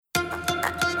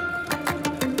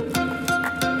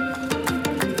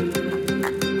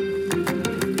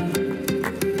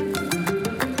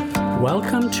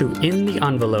Welcome to In the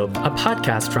Envelope, a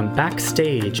podcast from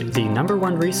Backstage, the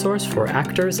 #1 resource for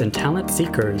actors and talent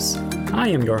seekers. I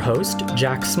am your host,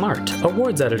 Jack Smart,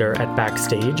 awards editor at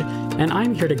Backstage, and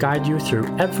I'm here to guide you through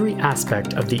every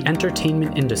aspect of the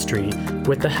entertainment industry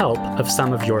with the help of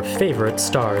some of your favorite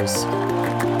stars.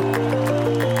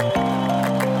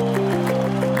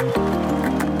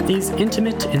 These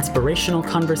intimate, inspirational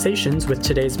conversations with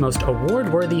today's most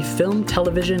award-worthy film,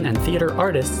 television, and theater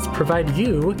artists provide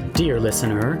you, dear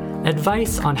listener,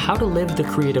 advice on how to live the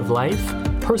creative life,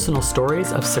 personal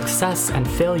stories of success and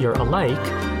failure alike,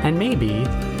 and maybe,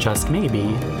 just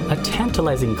maybe, a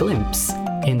tantalizing glimpse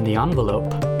in the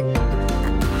envelope.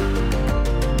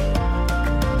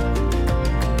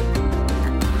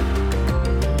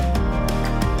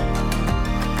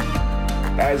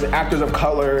 As actors of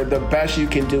color, the best you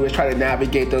can do is try to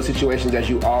navigate those situations as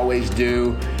you always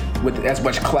do, with as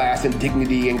much class and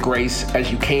dignity and grace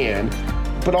as you can.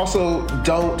 But also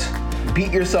don't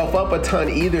beat yourself up a ton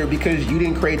either because you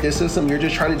didn't create this system. You're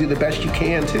just trying to do the best you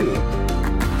can too.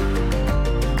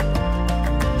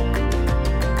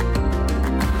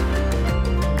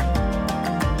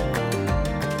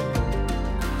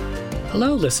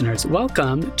 Hello, listeners.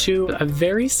 Welcome to a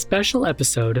very special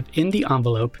episode of In the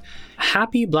Envelope.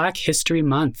 Happy Black History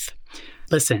Month.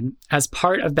 Listen, as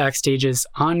part of Backstage's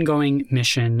ongoing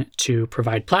mission to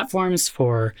provide platforms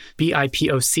for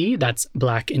BIPOC, that's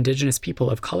Black, Indigenous People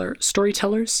of Color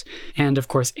storytellers, and of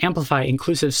course, amplify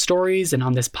inclusive stories, and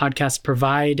on this podcast,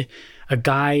 provide a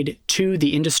guide to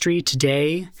the industry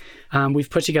today, we've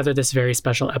put together this very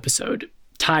special episode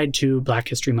tied to Black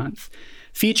History Month,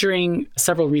 featuring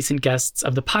several recent guests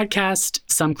of the podcast,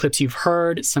 some clips you've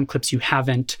heard, some clips you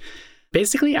haven't,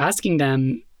 basically asking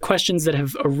them questions that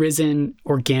have arisen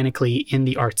organically in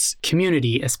the arts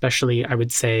community, especially, I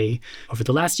would say, over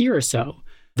the last year or so.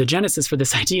 The genesis for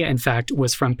this idea, in fact,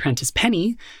 was from Prentice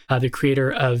Penny, the creator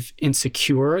of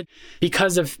Insecure.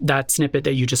 Because of that snippet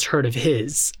that you just heard of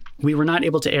his, we were not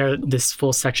able to air this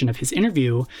full section of his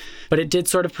interview, but it did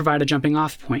sort of provide a jumping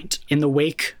off point. In the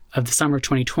wake of the summer of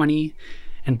 2020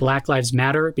 and Black Lives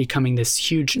Matter becoming this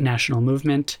huge national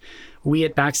movement, we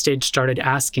at Backstage started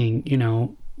asking,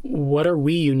 what are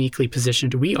we uniquely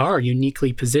positioned? We are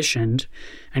uniquely positioned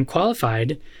and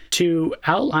qualified to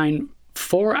outline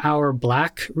for our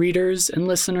Black readers and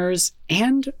listeners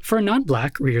and for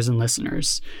non-Black readers and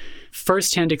listeners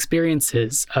firsthand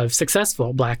experiences of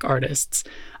successful Black artists,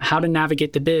 how to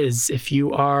navigate the biz if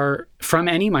you are from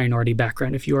any minority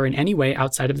background, if you are in any way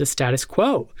outside of the status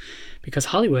quo. Because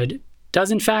Hollywood does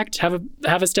in fact have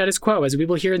a status quo. As we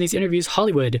will hear in these interviews,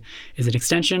 Hollywood is an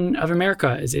extension of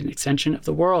America, is an extension of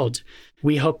the world.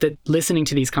 We hope that listening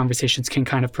to these conversations can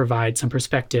kind of provide some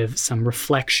perspective, some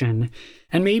reflection,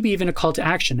 and maybe even a call to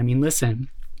action. I mean, listen,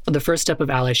 the first step of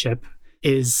allyship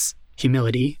is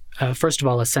humility. First of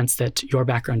all, a sense that your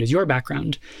background is your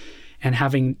background, and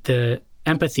having the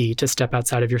empathy to step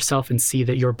outside of yourself and see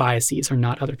that your biases are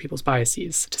not other people's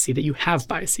biases, to see that you have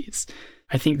biases.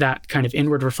 I think that kind of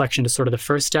inward reflection is sort of the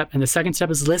first step. And the second step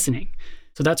is listening.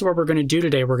 So that's what we're going to do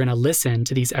today. We're going to listen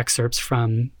to these excerpts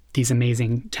from these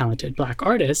amazing, talented Black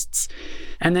artists.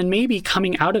 And then maybe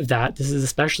coming out of that, this is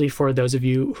especially for those of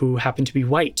you who happen to be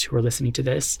white who are listening to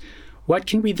this, what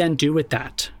can we then do with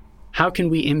that? How can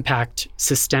we impact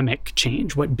systemic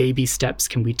change? What baby steps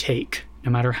can we take,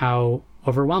 no matter how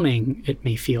overwhelming it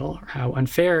may feel or how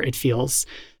unfair it feels,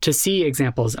 to see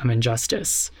examples of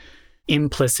injustice,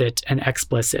 implicit and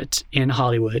explicit, in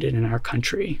Hollywood and in our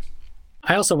country?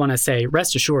 I also want to say,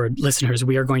 rest assured, listeners,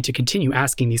 we are going to continue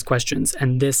asking these questions.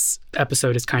 And this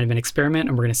episode is kind of an experiment,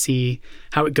 and we're going to see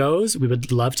how it goes. We would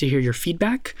love to hear your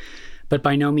feedback, but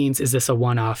by no means is this a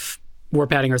one-off. We're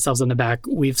patting ourselves on the back.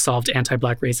 We've solved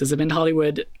anti-Black racism in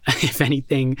Hollywood. If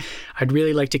anything, I'd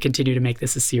really like to continue to make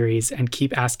this a series and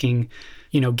keep asking,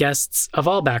 guests of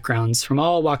all backgrounds, from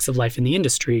all walks of life in the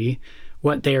industry,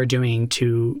 what they are doing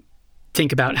to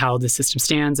think about how the system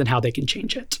stands and how they can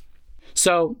change it.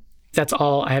 So that's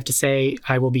all I have to say.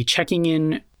 I will be checking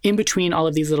in between all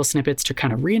of these little snippets to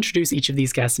kind of reintroduce each of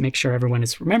these guests and make sure everyone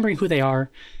is remembering who they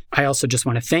are. I also just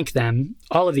want to thank them,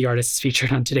 all of the artists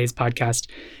featured on today's podcast,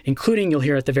 including, you'll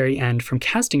hear at the very end, from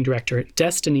casting director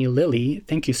Destiny Lilly.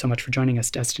 Thank you so much for joining us,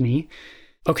 Destiny.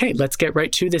 Okay, let's get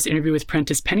right to this interview with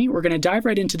Prentice Penny. We're going to dive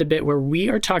right into the bit where we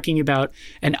are talking about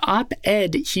an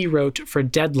op-ed he wrote for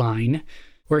Deadline,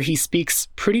 where he speaks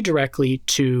pretty directly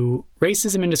to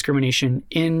racism and discrimination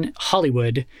in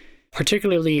Hollywood,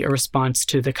 particularly a response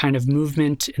to the kind of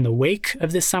movement in the wake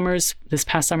of this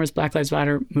past summer's Black Lives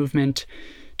Matter movement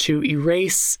to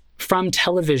erase from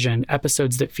television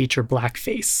episodes that feature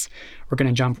blackface. We're going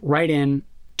to jump right in,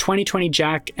 2020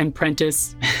 Jack and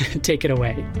Prentice, take it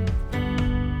away.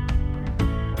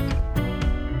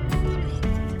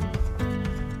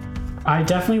 I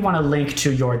definitely want to link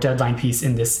to your deadline piece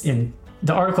in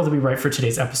the article that we write for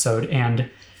today's episode. And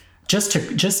just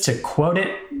to quote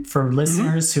it for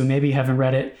listeners who maybe haven't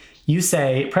read it, you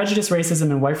say, prejudice, racism,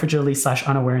 and white fragility /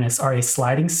 unawareness are a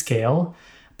sliding scale.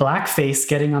 Blackface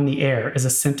getting on the air is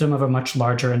a symptom of a much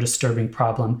larger and disturbing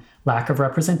problem, lack of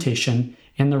representation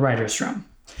in the writer's room.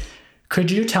 Could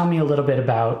you tell me a little bit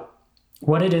about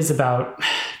what it is about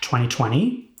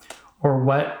 2020, or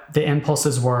what the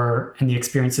impulses were and the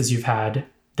experiences you've had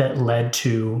that led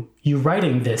to you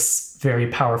writing this very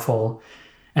powerful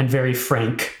and very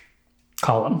frank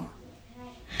column?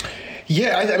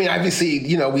 Yeah, I mean,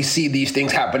 obviously, we see these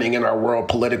things happening in our world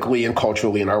politically and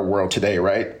culturally in our world today,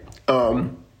 right?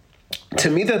 To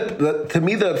me,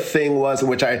 the thing was,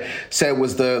 which I said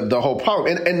was the whole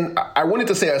problem. And I wanted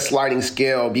to say a sliding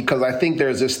scale because I think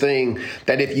there's this thing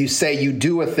that if you say you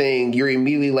do a thing, you're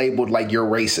immediately labeled like you're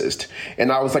racist. And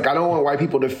I was like, I don't want white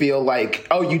people to feel like,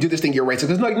 oh, you do this thing, you're racist.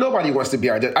 Because like nobody wants to be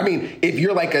identified. I mean, if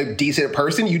you're like a decent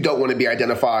person, you don't want to be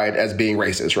identified as being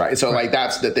racist, right? So like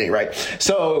that's the thing, right?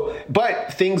 So,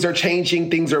 but things are changing,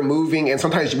 things are moving, and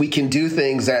sometimes we can do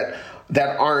things that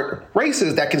aren't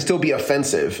racist that can still be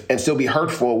offensive and still be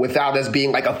hurtful without us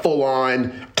being like a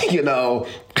full-on,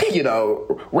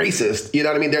 racist. You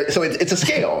know what I mean? So it's a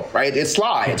scale, right? It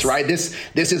slides, right? This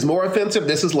is more offensive.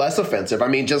 This is less offensive. I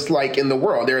mean, just like in the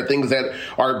world, there are things that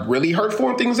are really hurtful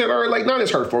and things that are like not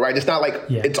as hurtful, right? It's not like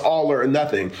it's all or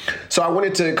nothing. So I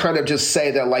wanted to kind of just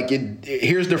say that like,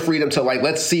 here's the freedom to like,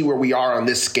 let's see where we are on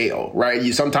this scale,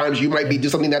 right? Sometimes you might do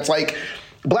something that's like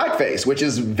blackface, which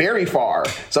is very far.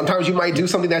 Sometimes you might do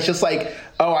something that's just like,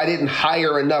 oh, I didn't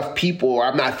hire enough people, or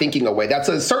I'm not thinking away. That's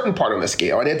a certain part on the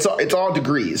scale, and it's all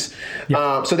degrees.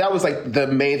 Yeah. So that was like the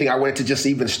main thing I wanted to just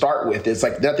even start with. It's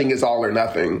like nothing is all or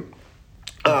nothing.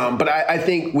 But I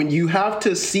think when you have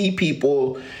to see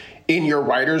people in your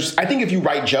writers, I think if you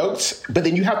write jokes, but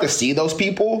then you have to see those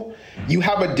people, you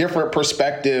have a different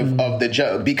perspective of the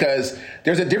joke, because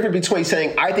there's a difference between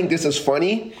saying, I think this is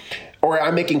funny, or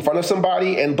I'm making fun of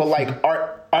somebody, but like,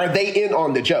 are they in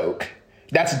on the joke?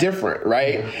 That's different,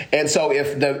 right? Yeah. And so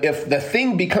if the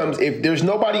thing becomes, if there's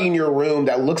nobody in your room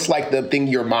that looks like the thing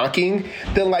you're mocking,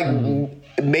 then like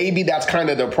maybe that's kind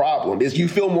of the problem, is you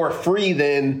feel more free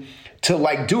than to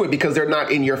like do it because they're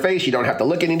not in your face. You don't have to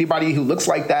look at anybody who looks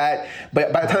like that.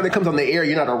 But by the time it comes on the air,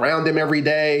 you're not around them every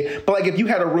day. But like if you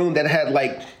had a room that had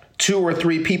like 2 or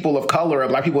 3 people of color,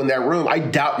 black people in that room, I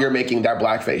doubt you're making that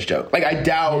blackface joke. Like I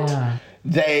doubt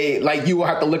you will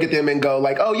have to look at them and go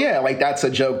like, oh yeah, like that's a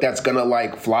joke that's gonna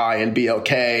like fly and be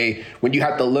okay when you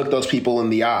have to look those people in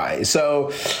the eye.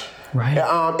 So right.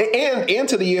 And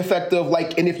to the effect of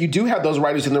like, and if you do have those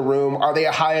writers in the room, are they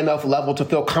a high enough level to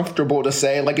feel comfortable to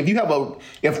say, like, if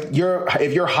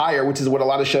you're hired, which is what a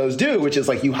lot of shows do, which is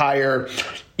like you hire,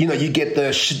 you get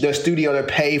the studio to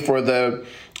pay for the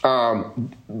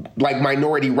like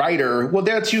minority writer. Well,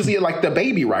 that's usually like the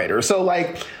baby writer. So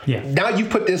like now you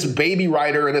put this baby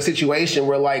writer in a situation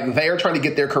where like they're trying to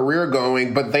get their career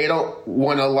going, but they don't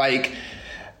want to like,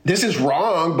 this is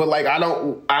wrong, but like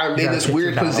I'm in this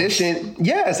weird position.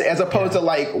 Yes, as opposed to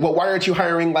like, well, why aren't you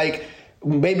hiring like,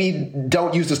 maybe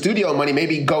don't use the studio money,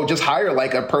 maybe go just hire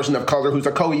like a person of color who's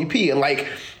a co-EP, and like,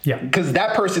 because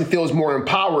that person feels more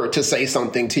empowered to say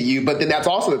something to you. But then that's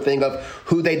also the thing of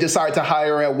who they decide to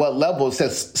hire at what level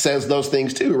says those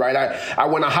things too, right? I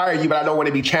want to hire you, but I don't want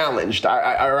to be challenged.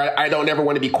 I don't ever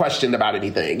want to be questioned about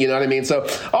anything. You know what I mean? So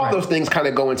all those things kind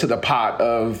of go into the pot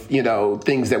of,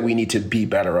 things that we need to be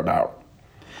better about.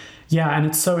 Yeah, and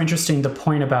it's so interesting, the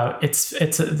point about it's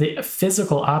the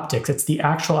physical optics. It's the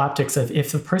actual optics of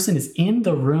if the person is in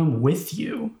the room with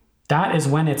you, that is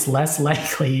when it's less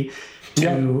likely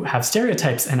to have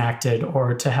stereotypes enacted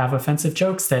or to have offensive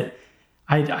jokes that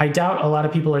I doubt a lot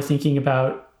of people are thinking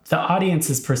about the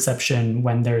audience's perception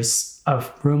when there's a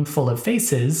room full of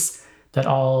faces that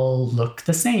all look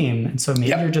the same. And so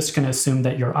maybe you're just going to assume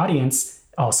that your audience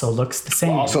also looks the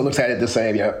same. Also looks at it the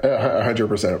same,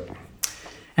 100%.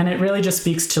 And it really just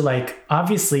speaks to like,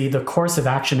 obviously the course of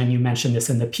action, and you mentioned this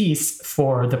in the piece,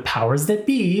 for the powers that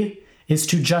be is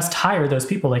to just hire those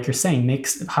people, like you're saying,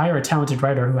 hire a talented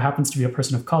writer who happens to be a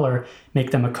person of color,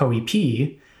 make them a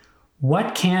co-EP.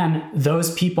 What can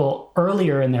those people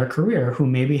earlier in their career who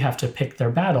maybe have to pick their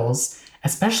battles,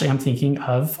 especially I'm thinking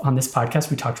of, on this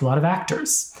podcast, we talked to a lot of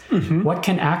actors. Mm-hmm. What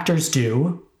can actors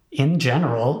do in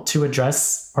general to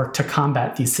address or to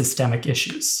combat these systemic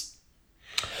issues?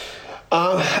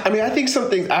 I think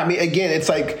again, it's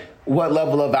like what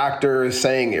level of actor is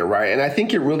saying it, right? And I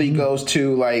think it really goes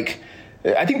to like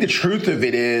I think the truth of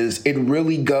it is it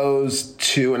really goes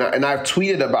to, and I've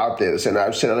tweeted about this, and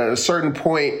I've said at a certain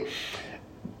point,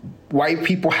 white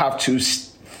people have to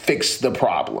fix the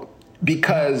problem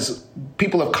because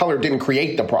people of color didn't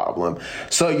create the problem.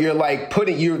 So you're like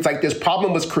it's like this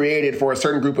problem was created for a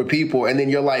certain group of people, and then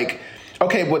you're like,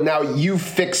 okay, well now you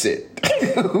fix it.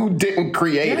 Who didn't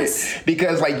create it?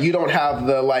 Because like you don't have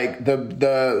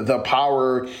the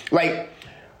power,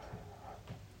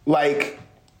 like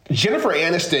Jennifer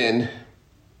Aniston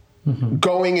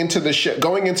going into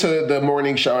the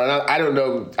morning show, and I don't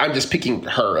know, I'm just picking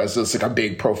her as just like a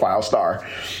big profile star,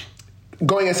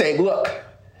 going and saying, look,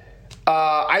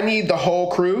 I need the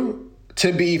whole crew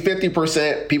to be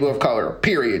 50% people of color,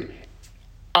 period.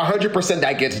 100%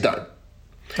 that gets done.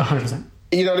 100%.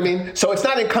 You know what I mean? So it's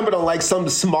not incumbent on some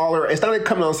smaller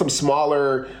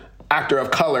actor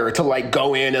of color to like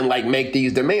go in and like make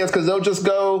these demands, because they'll just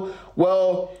go,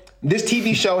 well, this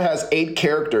TV show has 8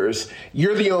 characters.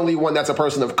 You're the only one that's a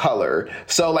person of color.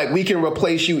 So like we can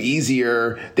replace you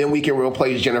easier than we can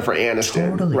replace Jennifer Aniston.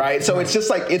 Totally. Right? So it's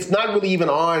just like, it's not really even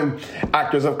on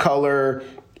actors of color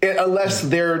unless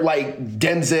they're like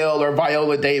Denzel or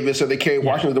Viola Davis or the Kerry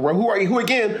Washington of the world, who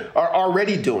again are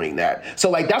already doing that.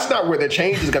 So like that's not where the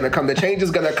change is going to come. The change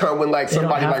is going to come when like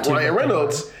somebody like Ryan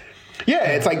Reynolds.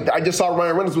 Yeah, it's like I just saw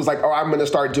Ryan Reynolds was like, oh, I'm going to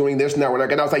start doing this now.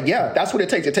 And I was like, yeah, that's what it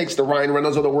takes. It takes the Ryan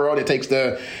Reynolds of the world. It takes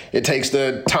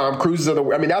the Tom Cruises of the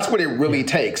world. I mean, that's what it really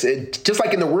takes. It just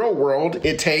like in the real world,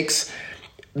 it takes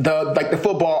the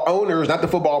football owners, not the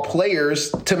football players,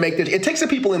 to make the. It takes the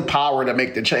people in power to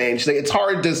make the change. It's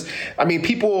hard to. I mean,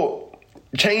 people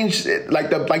change like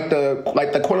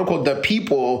the quote unquote the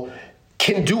people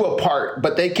can do a part,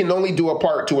 but they can only do a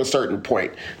part to a certain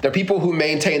point. The people who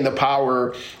maintain the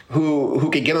power, who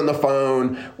can get on the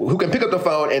phone, who can pick up the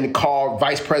phone and call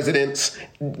vice presidents,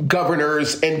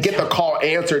 governors, and get the call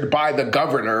answered by the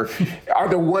governor are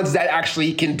the ones that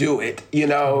actually can do it,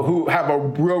 who have a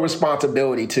real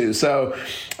responsibility to. So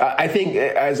I think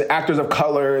as actors of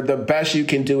color, the best you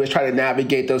can do is try to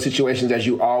navigate those situations as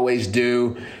you always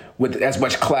do, with as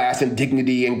much class and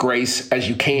dignity and grace as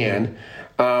you can.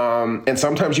 And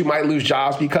sometimes you might lose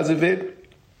jobs because of it,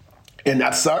 and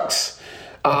that sucks.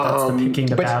 That's the picking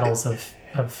the battles of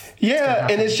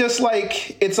and it's just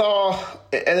like it's all,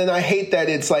 and then I hate that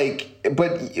it's like,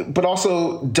 but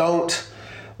also don't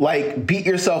like beat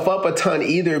yourself up a ton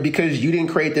either, because you didn't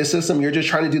create this system. You're just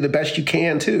trying to do the best you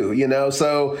can too,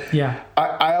 So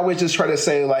I always just try to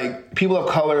say like people of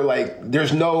color, like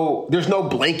there's no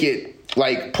blanket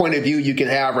like point of view you can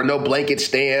have, or no blanket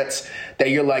stance that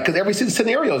you're like, because every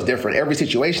scenario is different. Every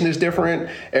situation is different.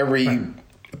 Every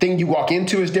thing you walk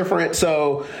into is different.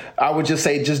 So I would just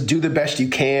say, just do the best you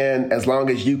can. As long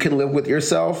as you can live with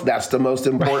yourself, that's the most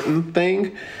important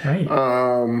thing. Right.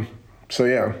 So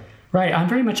yeah. Right. I'm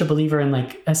very much a believer in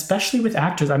like, especially with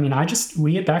actors. I mean,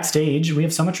 we at Backstage, we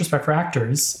have so much respect for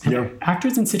actors. And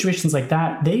actors in situations like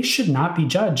that, they should not be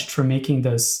judged for making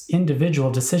those individual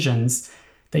decisions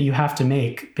that you have to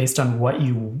make based on what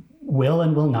you will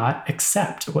and will not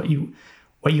accept, what you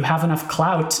have enough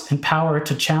clout and power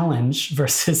to challenge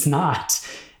versus not.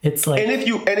 It's like, and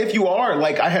if you are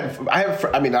like, I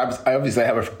obviously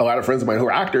have a lot of friends of mine who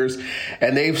are actors,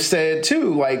 and they've said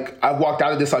too, like, I walked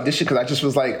out of this audition because I just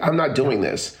was like, I'm not doing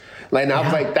this. Like, and I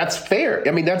was like, that's fair.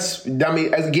 I that's what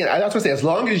I say, as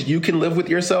long as you can live with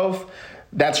yourself,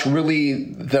 that's really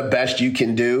the best you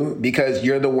can do, because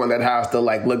you're the one that has to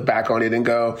like look back on it and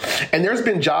go. And there's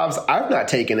been jobs I've not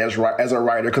taken as a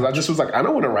writer because I just was like, I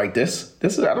don't want to write this. I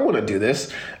don't want to do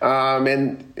this.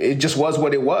 And it just was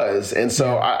what it was. And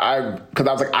so because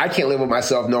I was like, I can't live with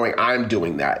myself knowing I'm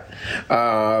doing that.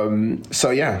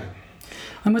 So yeah.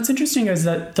 And what's interesting is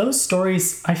that those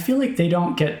stories, I feel like they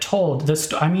don't get told.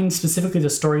 Specifically the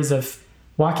stories of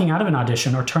walking out of an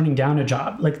audition or turning down a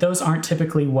job. Like those aren't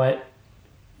typically what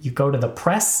you go to the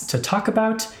press to talk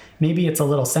about. Maybe it's a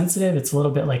little sensitive. It's a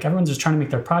little bit like everyone's just trying to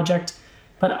make their project.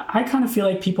 But I kind of feel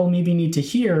like people maybe need to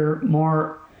hear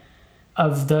more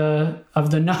of the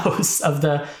no's, of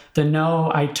the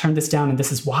no, I turned this down and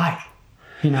this is why.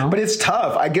 But it's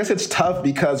tough. I guess it's tough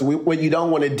because what you don't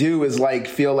want to do is like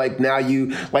feel like now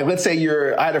let's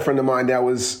say I had a friend of mine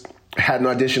that had an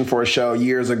audition for a show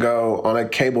years ago on a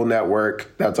cable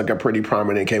network that's like a pretty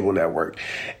prominent cable network.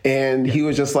 And he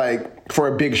was just like, for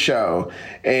a big show.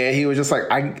 And he was just like,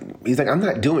 he's like, I'm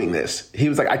not doing this. He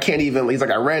was like, I can't even, he's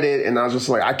like, I read it. And I was just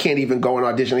like, I can't even go and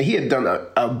audition. And he had done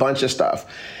a bunch of stuff.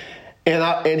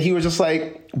 And he was just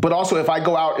like, but also if I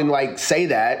go out and like say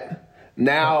that,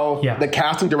 now the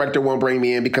casting director won't bring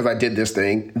me in because I did this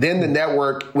thing. Then the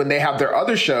network, when they have their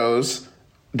other shows,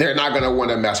 they're not going to want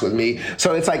to mess with me.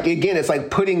 So it's like, again, it's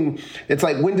like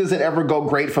when does it ever go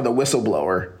great for the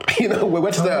whistleblower?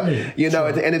 What's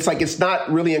and it's like, it's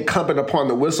not really incumbent upon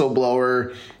the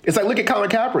whistleblower. It's like, look at Colin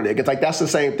Kaepernick. It's like, that's the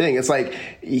same thing. It's like,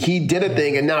 he did a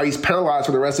thing and now he's penalized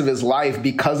for the rest of his life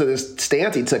because of this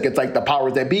stance he took. It's like the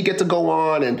powers that be get to go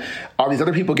on and all these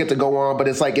other people get to go on, but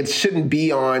it's like, it shouldn't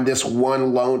be on this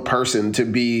one lone person to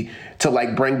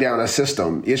bring down a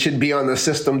system. It should be on the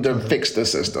system to fix the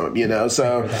system,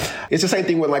 So it's the same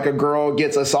thing when like a girl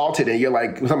gets assaulted and you're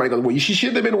like, somebody goes, well, she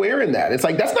should have been wearing that. It's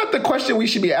like, that's not the question we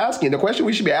should be asking. The question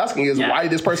we should be asking is, why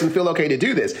did this person feel okay to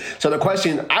do this? So the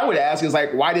question I would ask is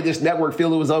like, why did this network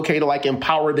feel it was okay to like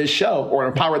empower this show or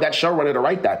empower that showrunner to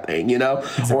write that thing,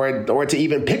 exactly. or to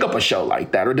even pick up a show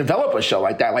like that or develop a show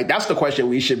like that? Like, that's the question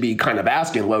we should be kind of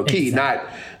asking low key,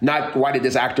 exactly. not why did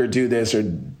this actor do this or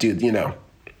do.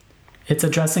 It's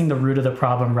addressing the root of the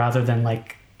problem rather than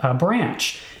like a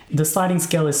branch. The sliding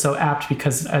scale is so apt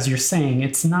because, as you're saying,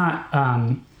 it's not,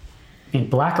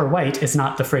 black or white is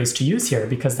not the phrase to use here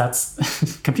because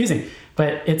that's confusing,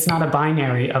 but it's not a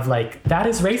binary of like, that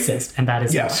is racist and that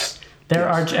is yes.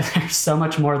 not. There's so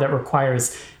much more that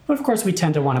requires, but of course we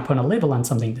tend to want to put a label on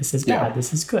something. This is bad.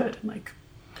 This is good. Like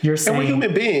you're saying. And we're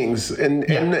human beings and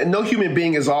no human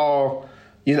being is all,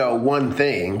 one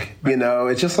thing, right.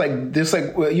 It's just like,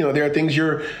 there are things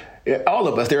all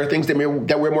of us, there are things that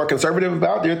we're more conservative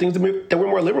about. There are things that we're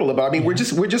more liberal about. I mean,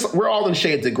 we're all in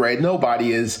shades of gray.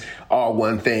 Nobody is all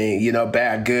one thing,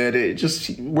 bad, good.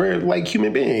 We're like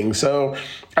human beings. So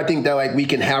I think that like we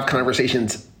can have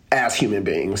conversations as human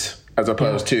beings as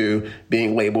opposed to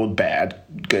being labeled bad,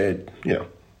 good,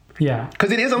 Yeah.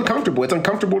 Because it is uncomfortable. It's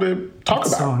uncomfortable to talk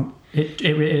about. It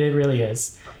really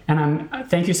is. And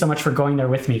thank you so much for going there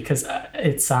with me because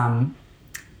it's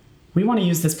we want to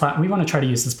use this we want to try to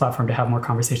use this platform to have more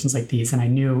conversations like these. And I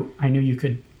knew you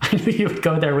could. I knew you would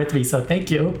go there with me. So thank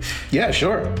you. Yeah,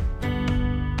 sure.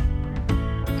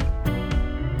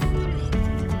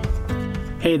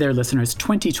 Hey there, listeners.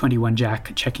 2021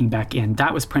 Jack checking back in.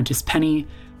 That was Prentice Penny.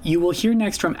 You will hear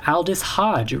next from Aldous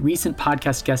Hodge, recent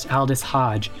podcast guest Aldous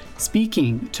Hodge,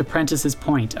 speaking to Prentice's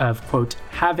point of, quote,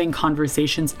 having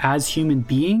conversations as human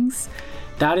beings.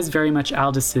 That is very much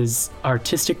Aldous's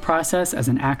artistic process as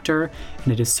an actor,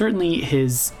 and it is certainly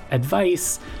his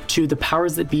advice to the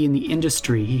powers that be in the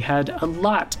industry. He had a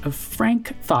lot of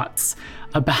frank thoughts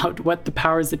about what the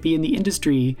powers that be in the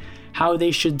industry, how they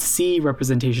should see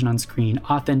representation on screen,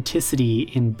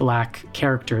 authenticity in Black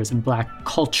characters and Black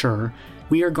culture.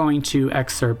 We are going to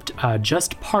excerpt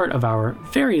just part of our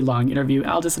very long interview.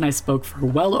 Aldous and I spoke for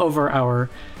well over our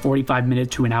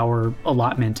 45-minute to an hour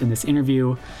allotment in this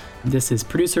interview. This is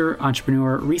producer,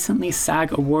 entrepreneur, recently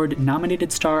SAG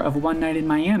Award-nominated star of One Night in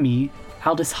Miami,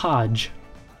 Aldous Hodge.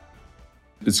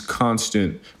 It's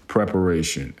constant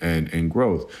preparation and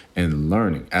growth and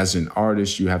learning. As an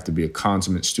artist, you have to be a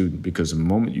consummate student because the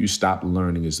moment you stop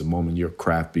learning is the moment your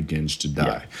craft begins to die.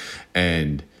 Yeah.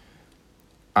 And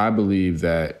I believe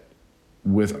that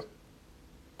with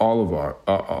all of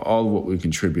what we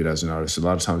contribute as an artist, a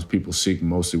lot of times people seek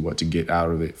mostly what to get out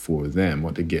of it for them,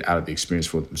 what to get out of the experience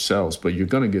for themselves, but you're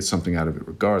going to get something out of it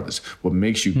regardless. What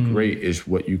makes you great is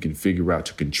what you can figure out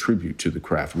to contribute to the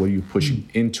craft. What are you pushing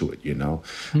into it,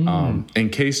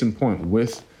 And case in point,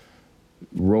 with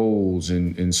roles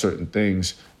in certain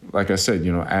things, like I said,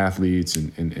 athletes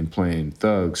and playing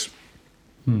thugs,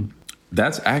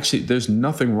 that's actually, there's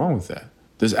nothing wrong with that.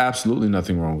 There's absolutely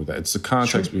nothing wrong with that. It's the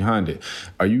context behind it.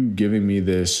 Are you giving me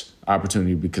this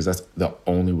opportunity because that's the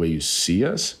only way you see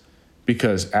us?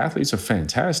 Because athletes are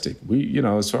fantastic.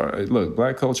 Look,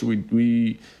 Black culture,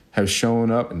 we have shown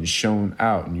up and shown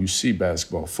out. And you see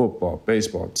basketball, football,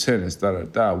 baseball, tennis,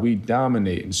 We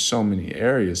dominate in so many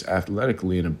areas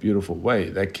athletically in a beautiful way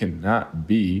that cannot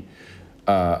be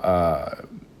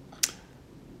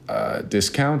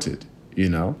discounted.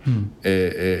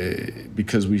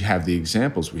 Because we have the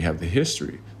examples, we have the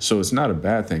history. So it's not a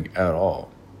bad thing at all.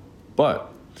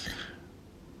 But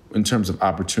in terms of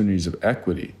opportunities of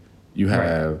equity, you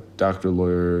have doctor,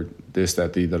 lawyer, this,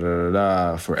 that, the,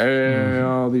 for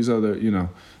all these other,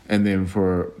 and then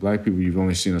for Black people, you've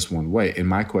only seen us one way. And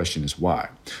my question is why?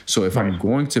 So if I'm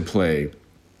going to play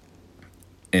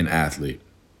an athlete,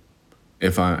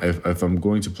 if I'm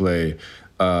going to play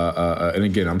and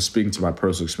again, I'm speaking to my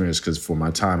personal experience because for my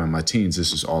time in my teens,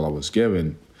 this is all I was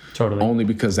given. Totally. Only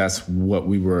because that's what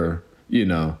we were, in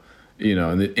the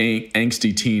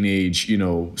angsty teenage,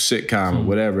 sitcom or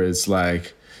whatever. It's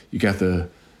like you got the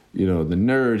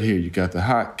nerd here, you got the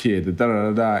hot kid, the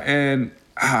da-da-da-da. And,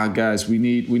 guys, we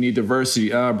need diversity.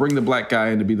 Bring the Black guy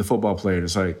in to be the football player. And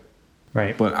it's like,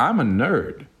 right. But I'm a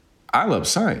nerd. I love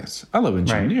science. I love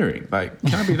engineering. Right.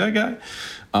 Like, can I be that guy?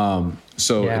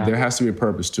 So there has to be a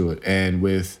purpose to it. And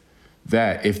with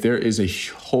that, if there is a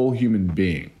whole human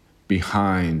being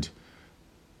behind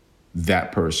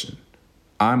that person,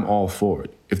 I'm all for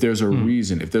it. If there's a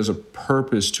reason, if there's a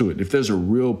purpose to it, if there's a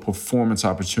real performance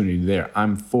opportunity there,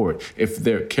 I'm for it. If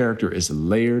their character is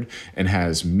layered and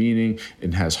has meaning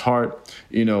and has heart,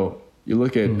 you know, you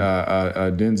look at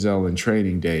Denzel in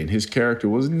Training Day, and his character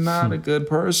was not a good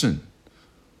person.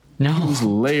 No. He was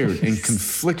layered and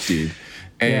conflicted,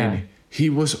 and he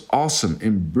was awesome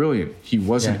and brilliant. He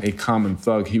wasn't a common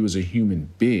thug. He was a human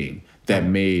being that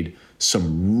made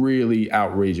some really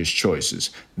outrageous choices.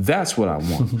 That's what I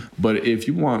want. But if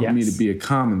you want me to be a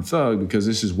common thug because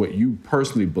this is what you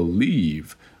personally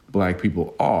believe Black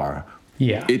people are,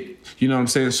 you know what I'm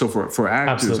saying? So for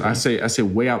actors, I say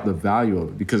weigh out the value of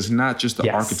it, because it's not just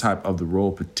the archetype of the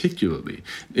role particularly.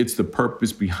 It's the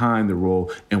purpose behind the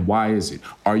role, and why is it?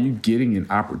 Are you getting an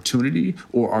opportunity,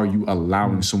 or are you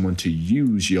allowing someone to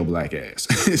use your Black ass?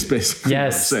 It's basically what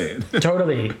I'm saying.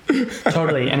 Totally.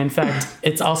 And in fact,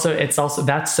 it's also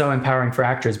that's so empowering for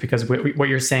actors, because what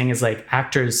you're saying is, like,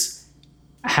 actors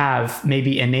have,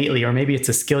 maybe innately, or maybe it's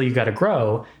a skill you got to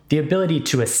grow, the ability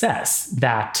to assess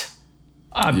that.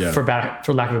 For lack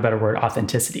of a better word,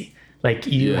 authenticity. Like,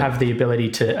 you have the ability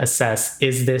to assess,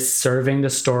 is this serving the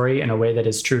story in a way that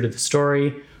is true to the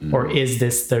story? Or is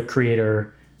this the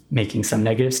creator making some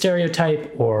negative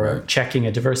stereotype, or checking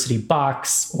a diversity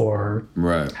box, or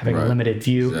having a limited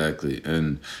view? Exactly.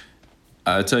 And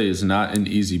I tell you, it's not an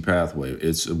easy pathway.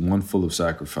 It's one full of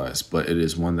sacrifice, but it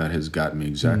is one that has gotten me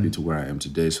exactly to where I am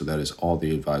today. So that is all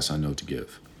the advice I know to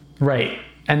give. Right.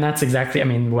 And that's exactly, I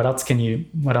mean, what else can you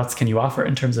offer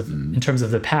in terms of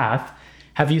the path?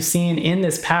 Have you seen in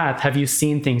this path, have you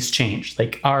seen things change?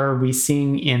 Like, are we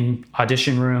seeing in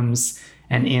audition rooms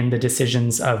and in the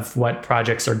decisions of what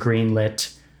projects are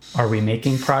greenlit, are we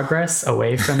making progress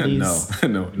away from these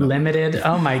no. limited?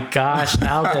 Oh my gosh,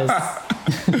 Aldous.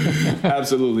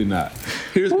 Absolutely not.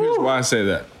 Here's why I say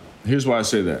that.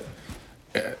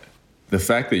 The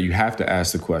fact that you have to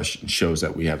ask the question shows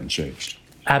that we haven't changed.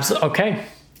 Absolutely. Okay,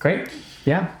 great.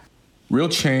 Yeah. Real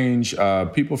change,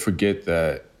 people forget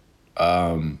that,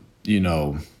 man,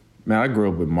 I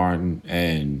grew up with Martin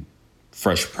and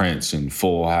Fresh Prince and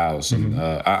Full House. And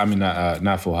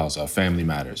not Full House, Family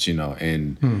Matters,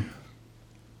 and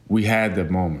we had that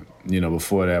moment.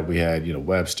 Before that we had,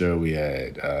 Webster, we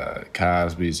had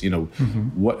Cosby's.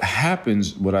 What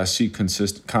happens, what I see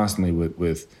constantly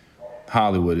with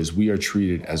Hollywood is we are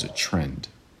treated as a trend.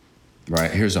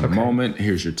 Right, here's a moment,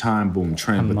 here's your time, boom,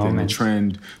 trend. Then the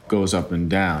trend goes up and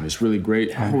down. It's really great.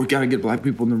 Yeah. Oh, we got to get Black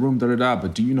people in the room,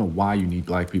 But do you know why you need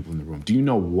Black people in the room? Do you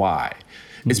know why?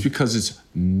 It's because it's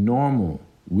normal.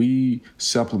 We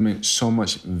supplement so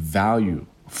much value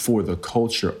for the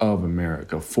culture of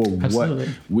America, for what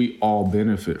we all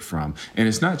benefit from. And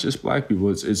it's not just Black people,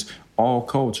 it's all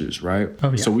cultures, right? Oh,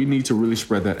 yeah. So we need to really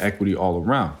spread that equity all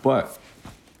around. But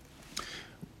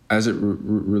as it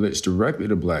relates directly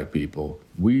to Black people,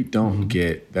 we don't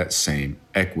get that same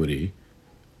equity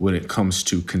when it comes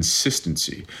to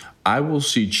consistency. I will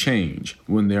see change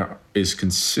when there is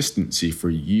consistency for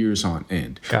years on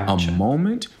end. Gotcha. A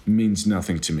moment means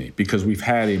nothing to me because we've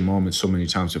had a moment so many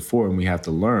times before, and we have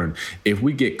to learn. If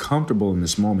we get comfortable in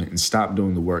this moment and stop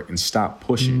doing the work and stop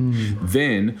pushing,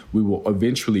 then we will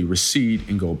eventually recede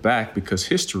and go back, because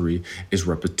history is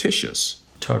repetitious.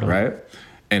 Totally. Right?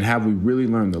 And have we really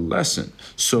learned the lesson?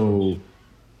 So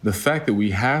the fact that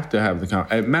we have to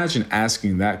have imagine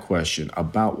asking that question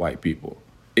about white people.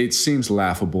 It seems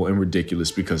laughable and ridiculous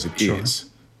because it is.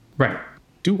 Right.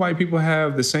 Do white people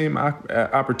have the same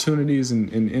opportunities in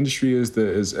industry as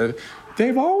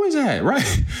they've always had,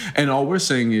 right? And all we're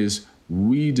saying is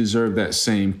we deserve that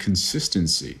same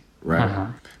consistency,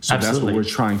 right? So Absolutely. That's what we're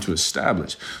trying to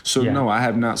establish. So no, I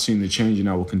have not seen the change, and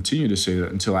I will continue to say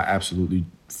that until I absolutely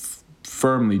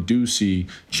firmly do see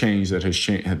change that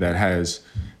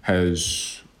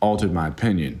has altered my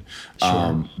opinion.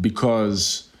 Sure.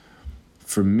 Because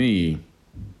for me,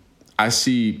 I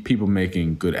see people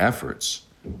making good efforts.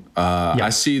 I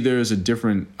see there's a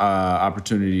different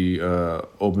opportunity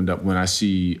opened up when I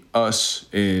see us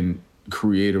in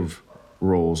creative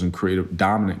roles and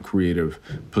dominant creative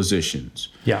positions.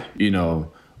 Yeah.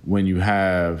 When you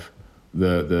have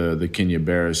the Kenya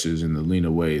Barrises and the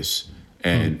Lena Waithe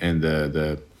and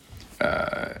the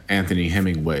Anthony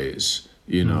Hemingways,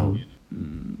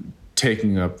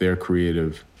 taking up their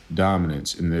creative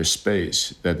dominance in their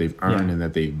space that they've earned and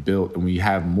that they've built, and we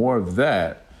have more of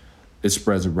that, it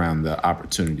spreads around the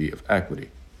opportunity of equity.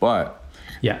 But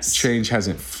Yes. Change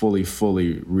hasn't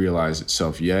fully realized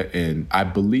itself yet. And I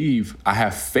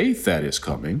have faith that it's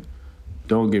coming.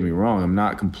 Don't get me wrong. I'm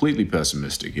not completely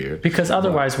pessimistic here. Because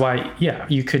otherwise,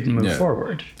 you couldn't move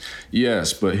forward.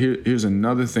 Yes, but here's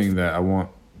another thing that I want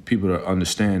people to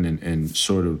understand and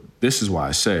sort of, this is why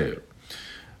I say it.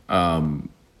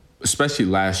 Especially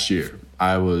last year,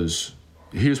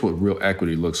 here's what real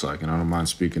equity looks like, and I don't mind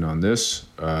speaking on this.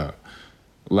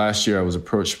 Last year, I was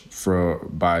approached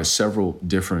by several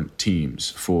different teams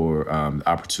for the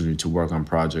opportunity to work on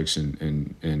projects,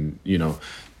 and you know,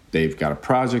 they've got a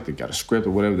project, they've got a script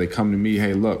or whatever. They come to me,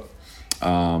 hey, look,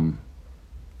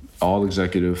 all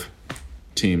executive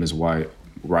team is white,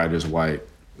 writer's white,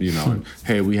 you know, and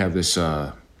hey, we have this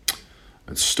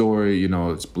story, you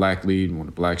know, it's black lead, we want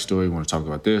a black story, we want to talk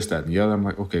about this, that, and the other. I'm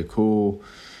like, okay, cool.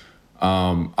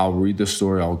 I'll read the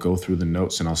story, I'll go through the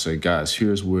notes, and I'll say, guys,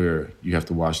 here's where you have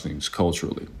to watch things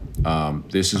culturally.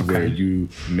 This is where you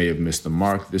may have missed the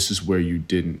mark. This is where you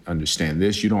didn't understand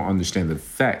this. You don't understand the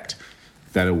effect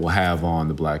that it will have on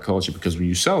the black culture, because when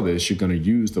you sell this, you're going to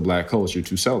use the black culture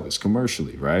to sell this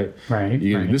commercially, right? Right.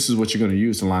 This is what you're going to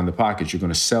use to line the pockets. You're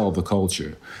going to sell the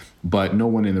culture, but no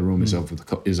one in the room is of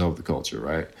the culture,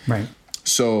 right? Right.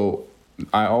 So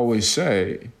I always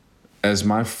say, as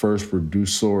my first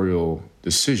producerial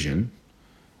decision,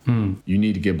 you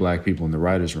need to get black people in the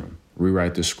writer's room,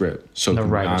 rewrite the script, so it can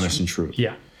be honest and true.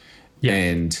 Yeah.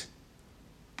 And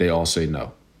they all say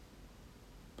no.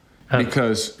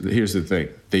 Because here's the thing,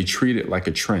 they treat it like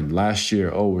a trend. Last year,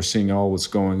 we're seeing all what's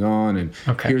going on, and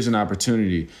here's an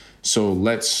opportunity. So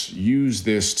let's use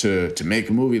this to make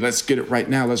a movie. Let's get it right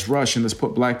now. Let's rush and let's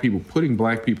put black people. Putting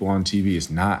black people on TV is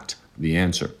not the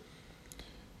answer.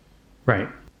 Right.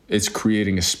 It's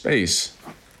creating a space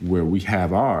where we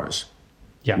have ours,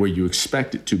 where you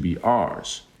expect it to be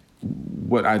ours.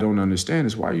 What I don't understand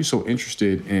is, why are you so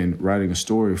interested in writing a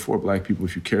story for black people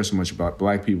if you care so much about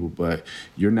black people, but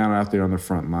you're now out there on the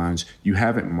front lines, you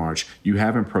haven't marched, you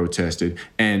haven't protested,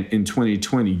 and in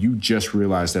 2020, you just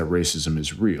realized that racism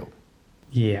is real.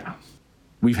 Yeah.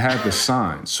 We've had the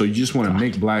signs. So you just want to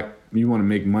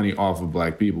make money off of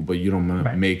black people, but you don't want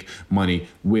to make money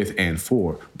with and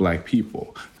for black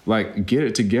people. Like, get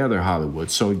it together, Hollywood.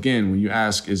 So again, when you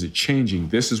ask, is it changing?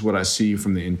 This is what I see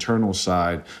from the internal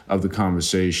side of the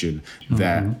conversation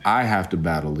that I have to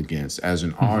battle against as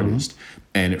an artist.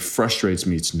 And it frustrates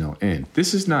me to no end.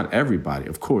 This is not everybody,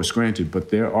 of course, granted,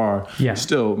 but there are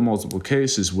still multiple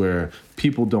cases where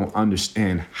people don't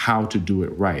understand how to do it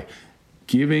right.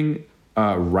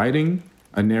 Writing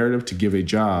a narrative to give a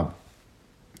job,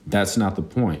 that's not the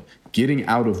point. Getting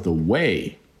out of the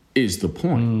way is the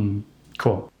point.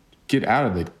 Cool. Get out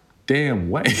of the damn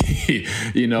way,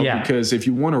 because if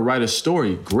you want to write a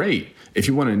story, great. If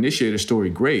you want to initiate a story,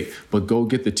 great, but go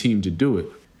get the team to do it.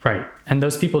 Right. And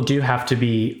those people do have to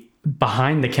be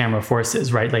behind the camera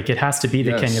forces, right? Like, it has to be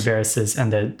the Kenya Barrises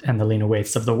and the Lena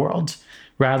Waiths of the world,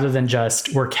 rather than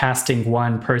just we're casting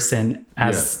one person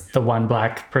as the one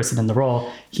black person in the role.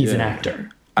 He's an actor.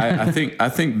 I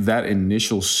think that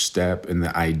initial step and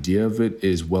the idea of it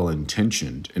is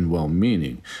well-intentioned and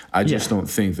well-meaning. I just don't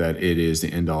think that it is the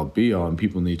end-all be-all, and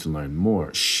people need to learn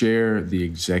more. Share the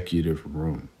executive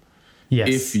room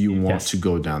if you want to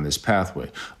go down this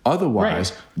pathway.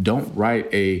 Otherwise, don't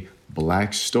write a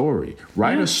black story.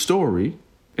 Write a story,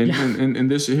 and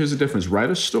here's the difference. Write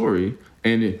a story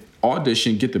and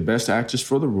audition, get the best actors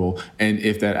for the role, and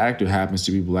if that actor happens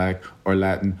to be black or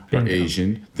Latin or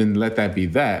Asian, then let that be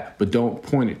that, but don't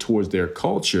point it towards their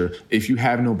culture if you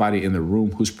have nobody in the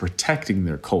room who's protecting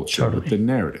their culture with the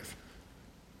narrative.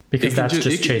 Because that's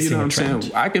just chasing a trend.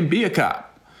 Saying? I can be a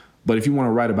cop, but if you want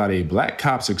to write about a black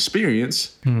cop's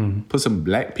experience, put some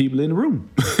black people in the room.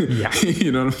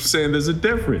 You know what I'm saying? There's a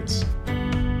difference.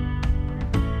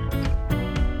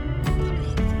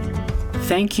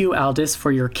 Thank you, Aldis,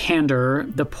 for your candor.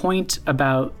 The point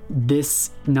about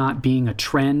this not being a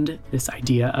trend, this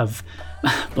idea of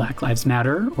Black Lives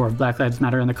Matter, or Black Lives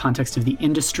Matter in the context of the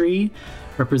industry,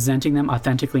 representing them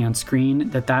authentically on screen,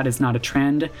 that is not a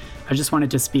trend. I just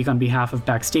wanted to speak on behalf of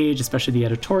Backstage, especially the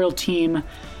editorial team.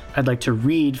 I'd like to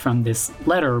read from this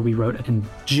letter we wrote in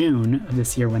June of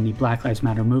this year, when the Black Lives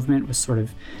Matter movement was sort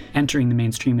of entering the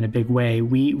mainstream in a big way.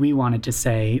 We wanted to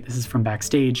say, this is from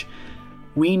Backstage,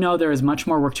 we know there is much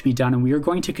more work to be done, and we are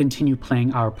going to continue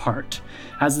playing our part.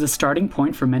 As the starting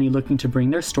point for many looking to bring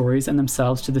their stories and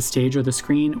themselves to the stage or the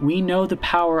screen, we know the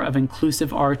power of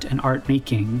inclusive art and art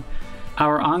making.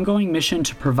 Our ongoing mission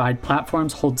to provide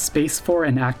platforms, hold space for,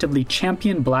 and actively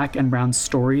champion Black and brown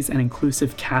stories and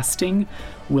inclusive casting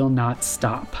will not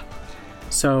stop.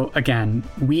 So again,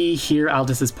 we hear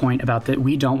Aldis's point about that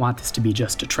we don't want this to be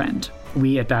just a trend.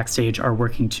 we at Backstage are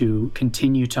working to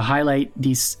continue to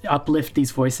uplift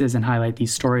these voices and highlight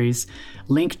these stories.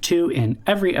 Linked to in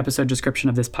every episode description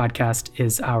of this podcast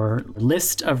is our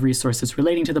list of resources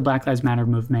relating to the Black Lives Matter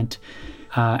movement.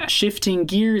 Shifting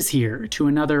gears here to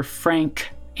another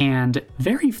frank and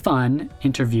very fun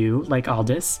interview like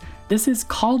Aldous. This is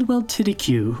Caldwell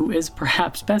Tiddekew, who is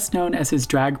perhaps best known as his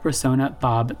drag persona,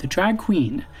 Bob the Drag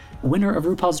Queen, winner of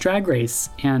RuPaul's Drag Race,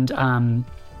 and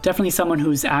definitely someone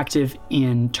who's active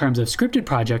in terms of scripted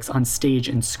projects on stage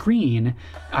and screen.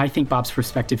 I think Bob's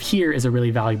perspective here is a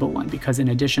really valuable one because in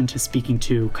addition to speaking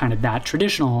to kind of that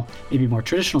traditional, maybe more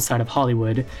traditional side of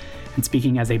Hollywood, and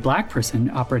speaking as a Black person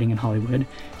operating in Hollywood,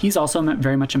 he's also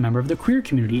very much a member of the queer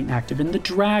community and active in the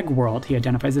drag world. He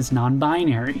identifies as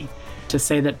non-binary. To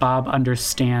say that Bob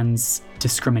understands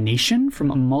discrimination from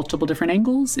multiple different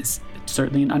angles is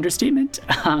certainly an understatement.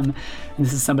 And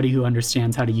this is somebody who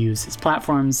understands how to use his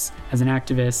platforms as an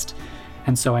activist.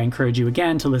 And so I encourage you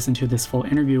again to listen to this full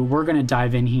interview. We're going to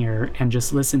dive in here and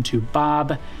just listen to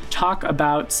Bob talk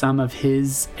about some of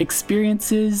his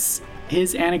experiences,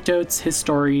 his anecdotes, his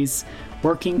stories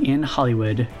working in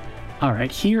Hollywood. All right,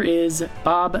 here is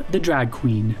Bob the Drag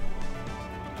Queen.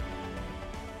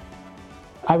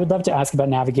 I would love to ask about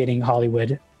navigating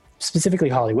Hollywood, specifically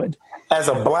Hollywood. As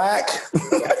a Black?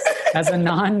 as a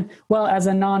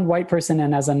non-white person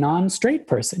and as a non-straight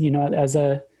person, I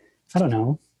don't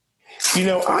know.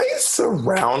 I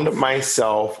surround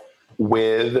myself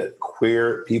with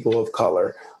queer people of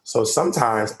color. So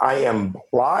sometimes I am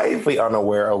blithely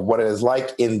unaware of what it is like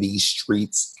in these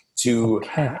streets to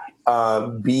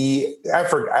be. I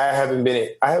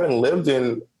haven't lived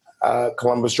in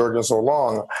Columbus, Georgia in so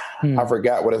long. I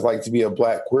forgot what it's like to be a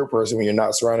Black queer person when you're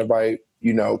not surrounded by,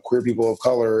 queer people of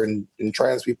color and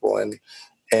trans people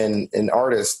and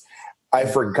artists.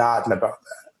 I've forgotten about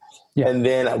that. Yeah. And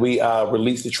then we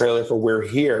released the trailer for We're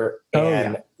Here.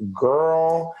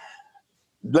 Girl,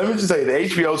 let me just say, the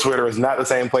HBO Twitter is not the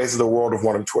same place as the World of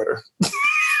Wonder Twitter.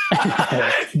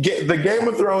 The Game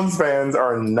of Thrones fans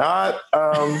are not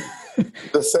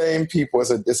the same people.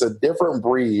 It's a different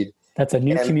breed. That's a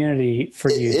new community for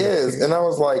you. It is. And I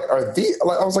was like, are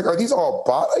these all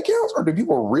bot accounts or do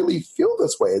people really feel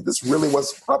this way? Is this really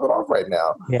what's popping off right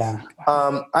now? Yeah.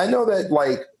 I know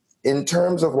that in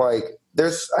terms of I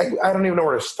don't even know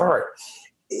where to start.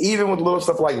 Even with little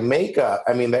stuff like makeup,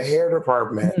 the hair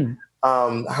department,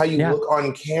 how you look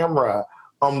on camera,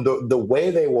 the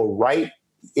way they will write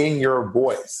in your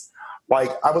voice.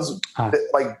 You'll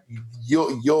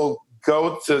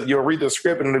read the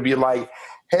script and it'll be like,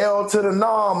 hell to the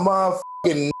nah,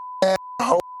 motherfucking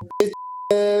ho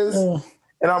bitches.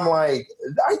 And I'm like,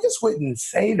 I just wouldn't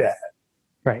say that.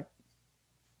 Right.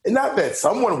 And not that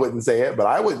someone wouldn't say it, but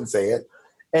I wouldn't say it.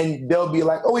 And they'll be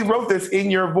like, oh, we wrote this in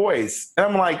your voice. And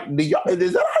I'm like, is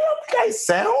that how you guys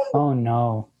sound? Oh,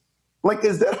 no.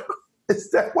 Is that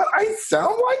what I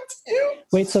sound like to you?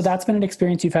 Wait, so that's been an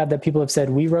experience you've had that people have said,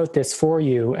 we wrote this for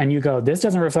you. And you go, this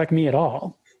doesn't reflect me at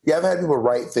all. Yeah, I've had people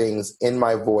write things in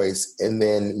my voice and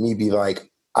then me be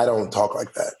like, I don't talk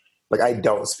like that. I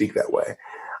don't speak that way.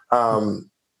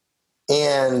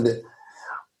 And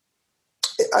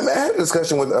I had a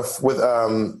discussion with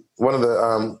one of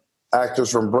the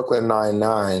actors from Brooklyn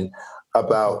Nine-Nine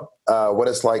about what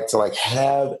it's like to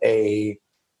have a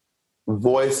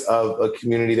voice of a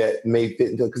community that may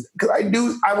fit into, because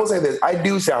I will say this, I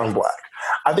do sound Black.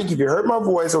 I think if you heard my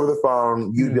voice over the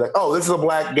phone, you'd be like, oh, this is a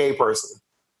Black gay person.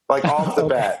 Off the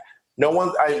bat.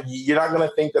 You're not going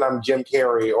to think that I'm Jim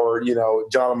Carrey or,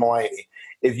 John Mulaney.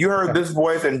 If you heard this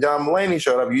voice and John Mulaney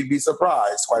showed up, you'd be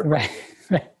surprised, quite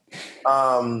frankly.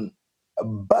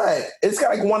 But it's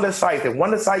got Wanda Sykes, and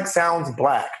Wanda Sykes sounds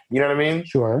Black. You know what I mean?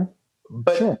 Sure.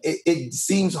 But it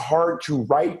seems hard to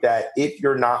write that if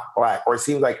you're not Black, or it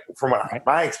seems like, from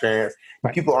my experience,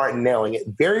 people aren't nailing it.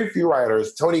 Very few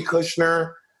writers. Tony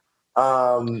Kushner.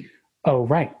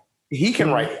 Right. He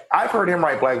can write. I've heard him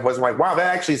write Black voice. I'm like, wow,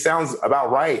 that actually sounds about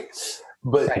right.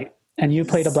 But and you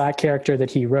played a Black character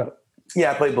that he wrote.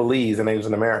 Yeah, I played Belize in Angels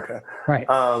in America. Right.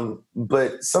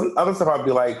 But some other stuff I'd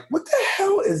be like, what the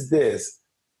hell is this?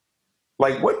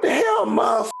 What the hell,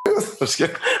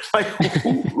 motherfucker?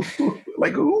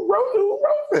 Who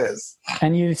wrote this?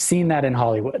 And you've seen that in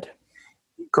Hollywood.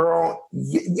 Girl,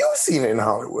 you've seen it in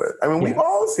Hollywood. We've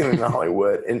all seen it in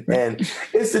Hollywood. And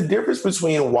it's the difference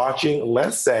between watching,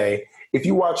 let's say, if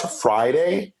you watch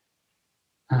Friday,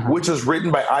 which was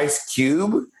written by Ice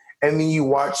Cube, and then you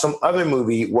watch some other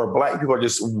movie where Black people are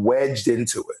just wedged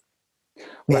into it.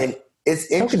 Right. And it's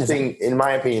interesting, in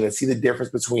my opinion, to see the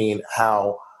difference between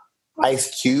how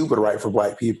Ice Cube would write for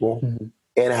Black people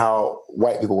and how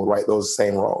white people would write those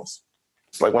same roles.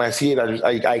 Like when I see it,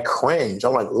 I cringe.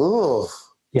 I'm like, ugh.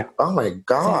 Yeah. Oh my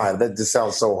God, that just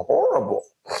sounds so horrible.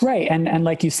 Right. And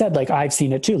like you said, like I've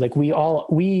seen it too. Like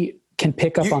we can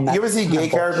pick up on that. You ever see gay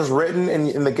characters written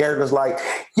and the character's like,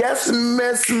 yes,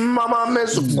 Miss Mama,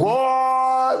 Miss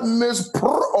God, Miss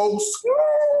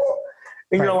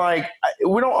And you're like,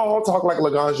 we don't all talk like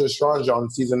Laganja Strange on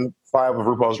season 5 of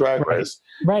RuPaul's Drag Race.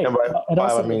 Right. And by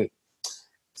 5, I mean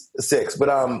 6. But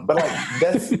like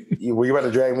that's were you about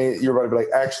to drag me? You're about to be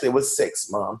like, actually, it was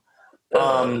 6, Mom.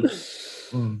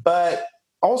 But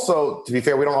also, to be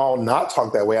fair, we don't all not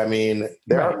talk that way. I mean,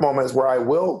 there are moments where I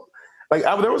will, like,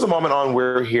 there was a moment on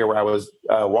We're Here where I was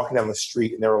walking down the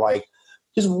street and they were like,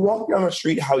 just walk down the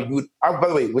street how you would, by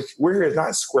the way, We're Here is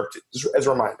not scripted, just as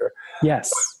a reminder.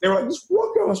 Yes. They were like, just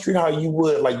walk down the street how you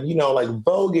would, like, you know, like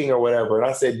voguing or whatever. And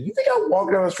I said, you think I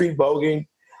walk down the street voguing?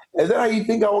 Is that how you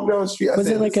think I walk down the street? Was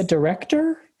it like a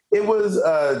director? It was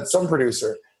some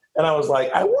producer. And I was like,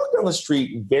 I walk down the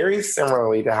street very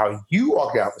similarly to how you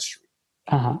walk down the street.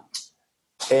 Uh-huh.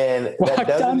 And walk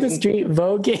down the street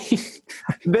voguing.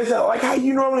 That's like how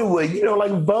you normally would, you know,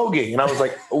 like voguing. And I was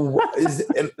like, what is,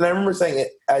 and I remember saying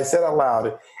it, I said out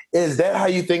loud, is that how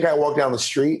you think I walk down the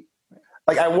street?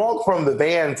 Like I walked from the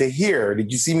van to here.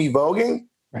 Did you see me voguing?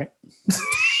 Right.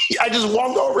 I just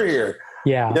walked over here.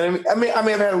 Yeah. You know what I mean? I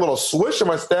may have had a little swish in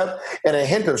my step and a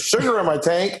hint of sugar in my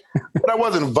tank, but I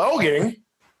wasn't voguing.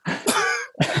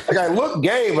 Like I look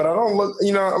gay, but I don't look,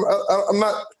 you know,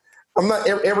 I'm not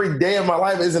every day of my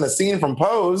life isn't a scene from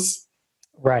Pose.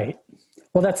 Right.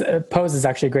 Well, that's Pose is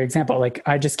actually a great example. Like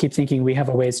I just keep thinking we have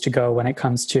a ways to go when it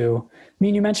comes to, I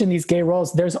mean, you mentioned these gay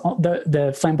roles. There's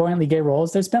the flamboyantly gay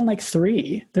roles. There's been like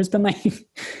 3. There's been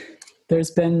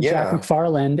Jack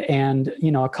McFarland and,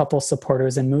 you know, a couple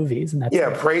supporters in movies. And that's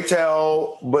Pray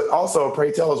Tell, but also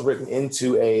Pray Tell is written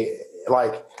into a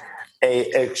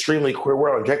extremely queer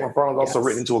world. And Jack McFarland is also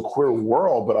written into a queer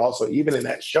world, but also even in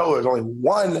that show, there's only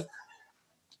one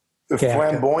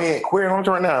flamboyant queer. And I'm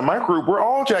right now in my group, we're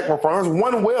all Jack McFarland. There's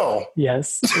one Will.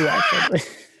 Yes, exactly.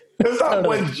 There's not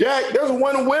one Jack. There's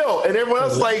one Will, and everyone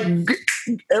else we're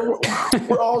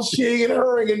all sheing and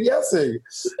hurring and yesing.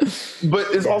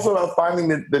 But it's also about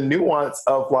finding the nuance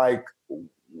of like,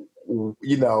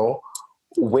 you know,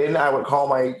 when I would call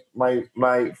my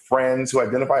friends who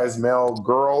identify as male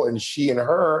girl and she and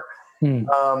her,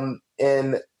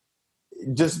 and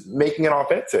just making it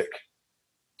authentic.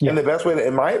 Yeah. And the best way,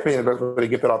 in my opinion, the best way to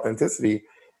get that authenticity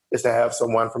is to have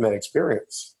someone from that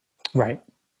experience. Right.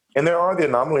 And there are the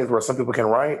anomalies where some people can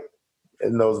write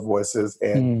in those voices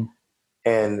and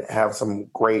have some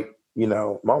great, you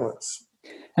know, moments.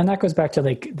 And that goes back to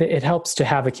like, it helps to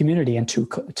have a community and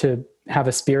to have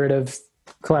a spirit of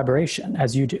collaboration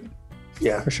as you do.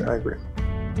 Yeah, for sure. I agree.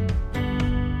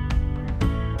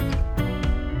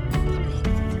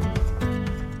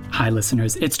 Hi,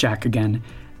 listeners. It's Jack again.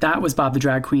 That was Bob the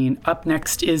Drag Queen. Up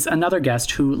next is another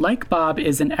guest who, like Bob,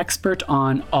 is an expert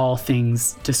on all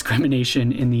things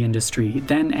discrimination in the industry,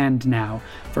 then and now,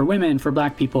 for women, for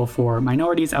Black people, for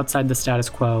minorities outside the status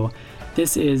quo.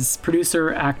 This is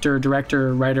producer, actor,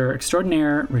 director, writer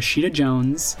extraordinaire Rashida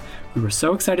Jones. We were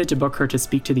so excited to book her to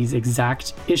speak to these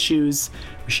exact issues.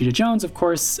 Rashida Jones, of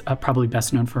course, probably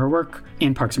best known for her work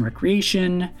in Parks and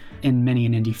Recreation, in many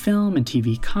an indie film and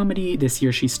TV comedy. This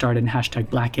year she starred in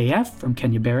 #BlackAF from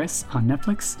Kenya Barris on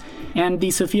Netflix, and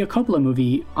the Sofia Coppola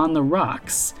movie On the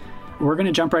Rocks. We're going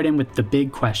to jump right in with the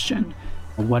big question.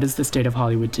 What is the state of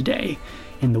Hollywood today?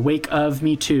 In the wake of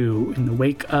Me Too, in the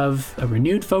wake of a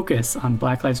renewed focus on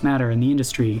Black Lives Matter in the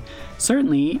industry,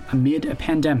 certainly amid a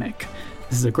pandemic.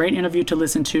 This is a great interview to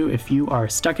listen to if you are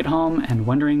stuck at home and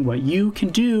wondering what you can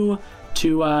do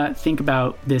to think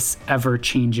about this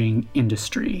ever-changing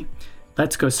industry.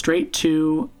 Let's go straight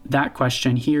to that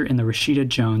question here in the Rashida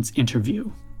Jones interview.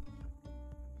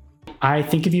 I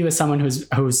think of you as someone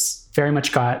who's very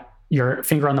much got your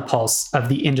finger on the pulse of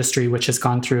the industry, which has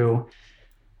gone through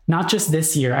not just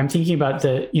this year. I'm thinking about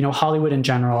Hollywood in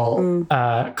general.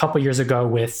 A couple years ago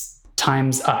with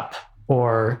Time's Up,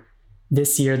 or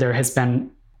this year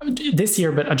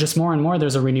but just more and more,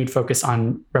 there's a renewed focus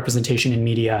on representation in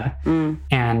media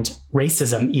and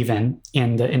racism even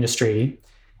in the industry.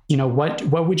 You know, what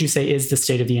would you say is the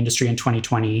state of the industry in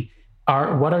 2020?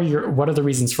 What are the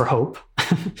reasons for hope?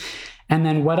 And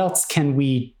then what else can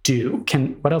we do?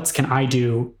 What else can I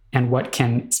do? And what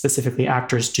can specifically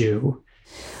actors do?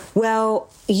 Well,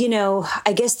 you know,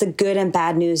 I guess the good and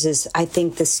bad news is I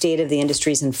think the state of the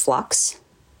industry is in flux.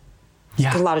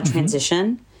 Yeah. There's a lot of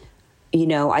transition. You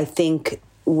know, I think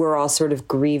we're all sort of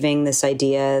grieving this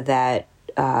idea that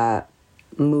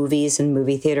movies and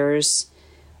movie theaters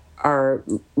are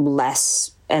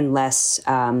less and less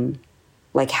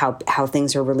like how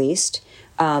things are released.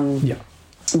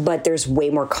 But there's way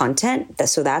more content,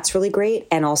 so that's really great.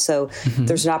 And also,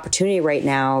 there's an opportunity right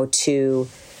now to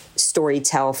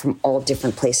storytell from all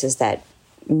different places that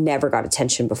never got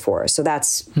attention before. So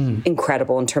that's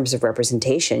incredible in terms of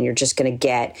representation. You're just going to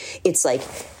get, it's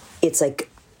like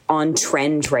on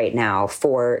trend right now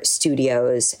for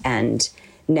studios and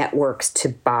networks to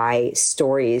buy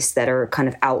stories that are kind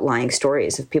of outlying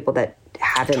stories of people that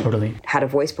haven't had a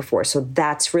voice before. So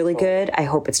that's really good. I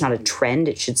hope it's not a trend.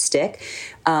 It should stick.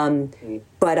 But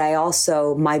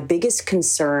my biggest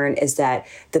concern is that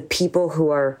the people who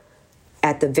are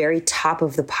at the very top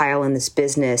of the pile in this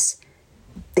business,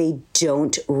 they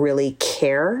don't really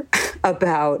care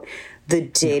about the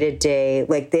day-to-day,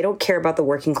 like they don't care about the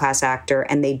working class actor,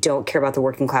 and they don't care about the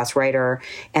working class writer,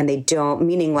 and they don't,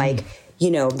 meaning like,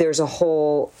 there's a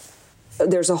whole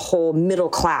middle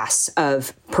class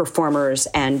of performers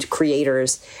and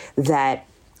creators that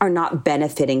are not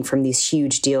benefiting from these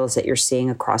huge deals that you're seeing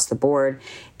across the board.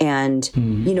 And,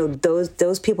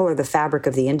 those people are the fabric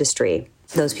of the industry,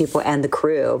 those people and the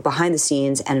crew behind the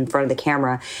scenes and in front of the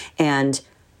camera. And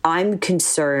I'm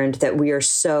concerned that we are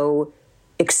so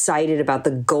excited about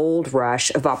the gold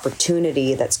rush of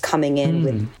opportunity that's coming in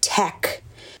with tech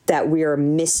that we are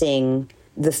missing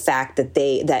the fact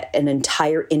that an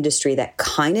entire industry that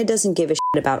kind of doesn't give a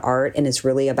shit about art and is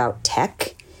really about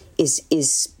tech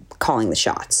is calling the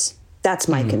shots. That's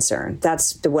my concern.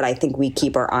 That's what I think we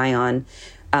keep our eye on.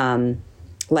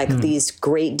 These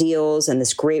great deals and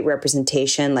this great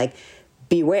representation, like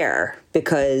beware,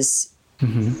 because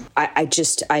I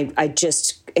just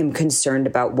am concerned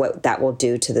about what that will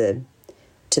do to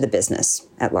the business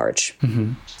at large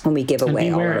when we give away.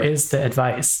 And beware is the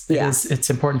advice. It's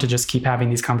important to just keep having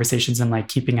these conversations and like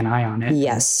keeping an eye on it.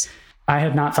 Yes. I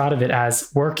had not thought of it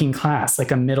as working class,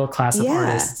 like a middle class of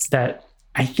artists that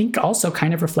I think also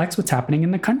kind of reflects what's happening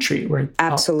in the country, where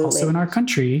also in our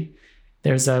country,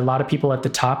 there's a lot of people at the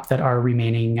top that are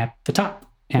remaining at the top.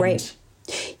 And right.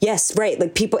 Yes, right.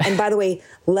 Like people, and by the way,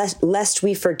 lest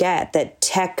we forget that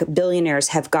tech billionaires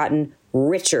have gotten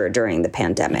richer during the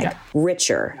pandemic,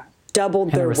 richer,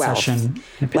 doubled their wealth.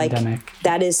 Like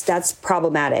that's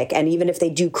problematic. And even if they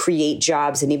do create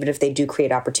jobs and even if they do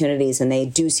create opportunities and they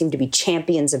do seem to be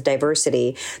champions of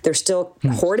diversity, they're still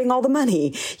hoarding all the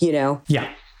money, Yeah.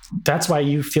 That's why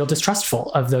you feel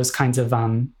distrustful of those kinds of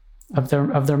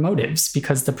their motives,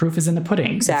 because the proof is in the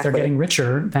pudding. Exactly. If they're getting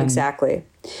richer, then exactly.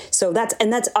 So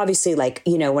that's obviously like,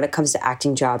 when it comes to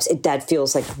acting jobs, that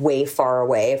feels like way far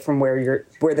away from where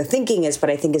the thinking is. But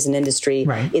I think as an industry,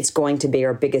 it's going to be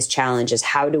our biggest challenge is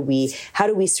how do we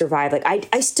survive? Like,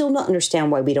 I still don't understand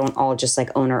why we don't all just like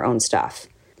own our own stuff.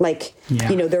 Like,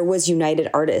 there was United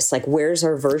Artists. Like, where's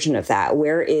our version of that?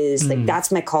 Where is like,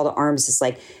 that's my call to arms. Is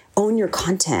like, own your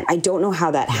content. I don't know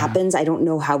how that happens. I don't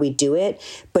know how we do it,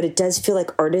 but it does feel like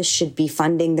artists should be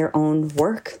funding their own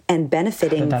work and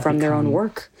benefiting from their own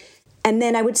work. And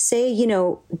then I would say,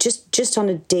 just on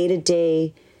a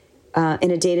day-to-day,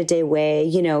 in a day-to-day way,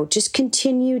 just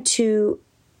continue to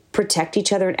protect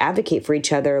each other and advocate for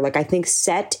each other. Like, I think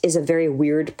set is a very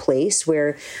weird place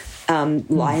where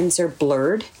lines are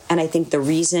blurred. And I think the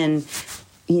reason,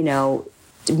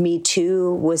 Me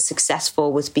Too was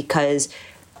successful was because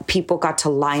people got to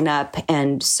line up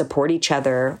and support each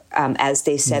other as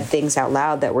they said things out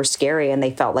loud that were scary and they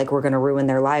felt like were going to ruin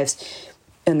their lives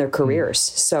and their careers.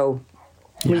 So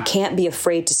we can't be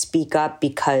afraid to speak up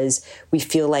because we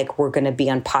feel like we're going to be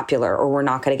unpopular or we're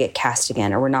not going to get cast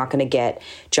again or we're not going to get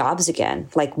jobs again.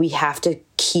 Like, we have to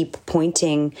keep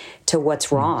pointing to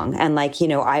what's wrong. And like,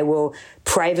 I will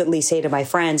privately say to my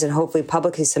friends and hopefully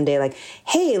publicly someday, like,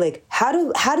 hey, like, how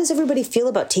does everybody feel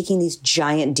about taking these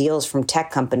giant deals from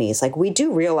tech companies? Like, we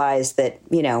do realize that,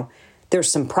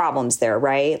 there's some problems there,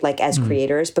 right? Like, as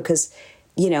creators, because,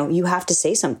 you have to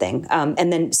say something.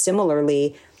 And then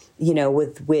similarly,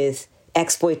 with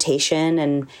exploitation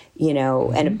and,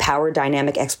 and power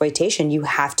dynamic exploitation, you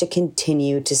have to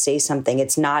continue to say something.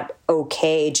 It's not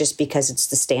okay just because it's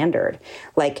the standard.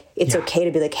 Like, it's okay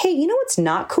to be like, hey, what's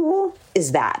not cool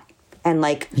is that. And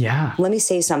like, let me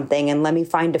say something and let me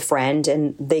find a friend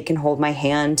and they can hold my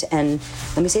hand and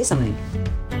let me say something.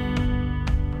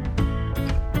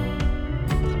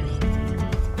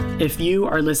 If you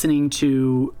are listening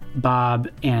to Bob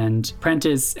and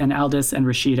Prentice and Aldous and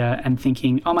Rashida and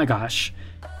thinking, oh my gosh,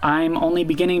 I'm only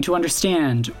beginning to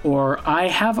understand, or I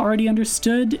have already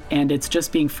understood and it's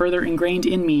just being further ingrained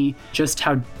in me just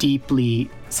how deeply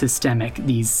systemic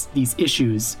these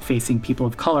issues facing people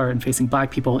of color and facing Black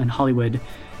people in Hollywood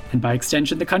and by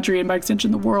extension the country and by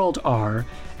extension the world are,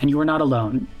 and you are not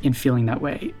alone in feeling that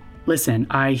way. Listen,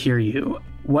 I hear you.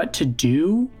 what to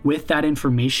do with that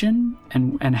information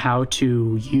and how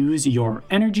to use your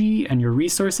energy and your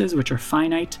resources, which are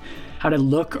finite, how to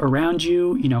look around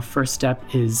you. First step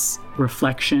is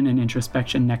reflection and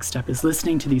introspection. Next step is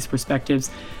listening to these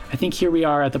perspectives. I think here we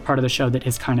are at the part of the show that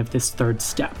is kind of this third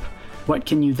step. What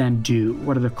can you then do?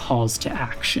 What are the calls to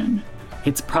action?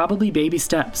 It's probably baby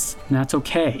steps, and that's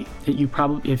okay.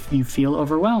 If you feel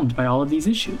overwhelmed by all of these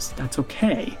issues, that's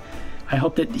okay. I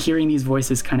hope that hearing these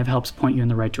voices kind of helps point you in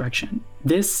the right direction.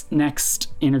 This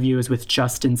next interview is with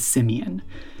Justin Simien.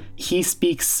 He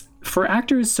speaks for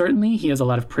actors, certainly. He has a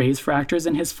lot of praise for actors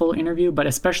in his full interview, but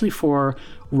especially for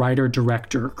writer,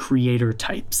 director, creator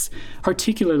types,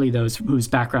 particularly those whose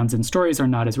backgrounds and stories are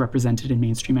not as represented in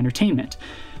mainstream entertainment.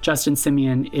 Justin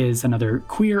Simien is another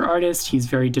queer artist. He's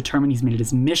very determined. He's made it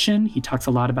his mission. He talks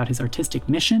a lot about his artistic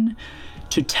mission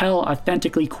to tell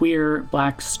authentically queer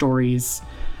Black stories.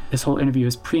 This whole interview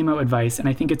is primo advice, and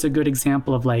I think it's a good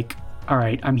example of all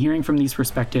right, I'm hearing from these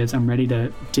perspectives. I'm ready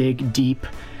to dig deep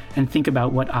and think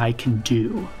about what I can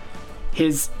do.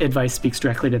 His advice speaks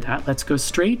directly to that. Let's go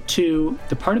straight to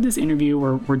the part of this interview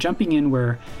where we're jumping in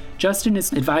where Justin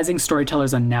is advising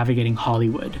storytellers on navigating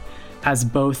Hollywood as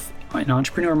both an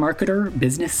entrepreneur, marketer,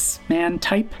 businessman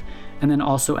type, and then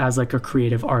also as a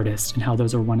creative artist, and how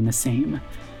those are one and the same.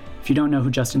 If you don't know who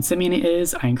Justin Simien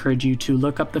is, I encourage you to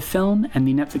look up the film and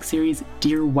the Netflix series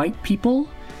Dear White People.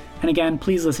 And again,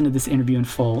 please listen to this interview in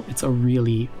full. It's a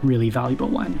really, really valuable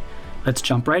one. Let's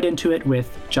jump right into it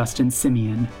with Justin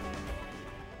Simien.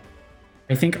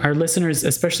 I think our listeners,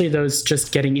 especially those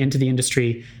just getting into the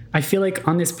industry, I feel like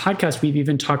on this podcast, we've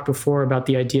even talked before about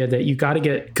the idea that you got to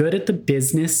get good at the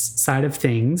business side of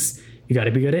things. You got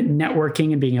to be good at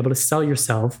networking and being able to sell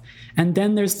yourself. And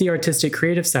then there's the artistic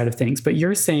creative side of things. But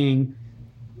you're saying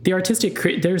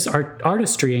there's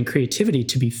artistry and creativity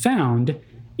to be found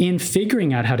in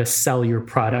figuring out how to sell your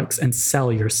products and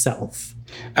sell yourself.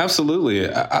 Absolutely.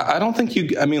 I don't think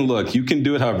look, you can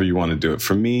do it however you want to do it.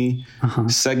 For me,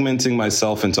 segmenting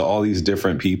myself into all these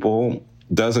different people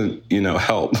doesn't,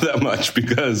 help that much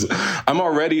because I'm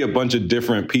already a bunch of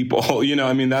different people.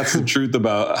 That's the truth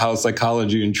about how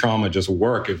psychology and trauma just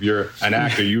work. If you're an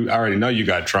actor, you already know you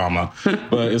got trauma,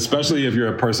 but especially if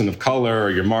you're a person of color or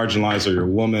you're marginalized or you're a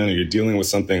woman or you're dealing with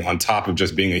something on top of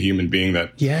just being a human being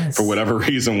that for whatever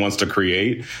reason wants to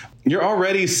create, you're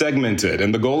already segmented,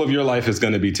 and the goal of your life is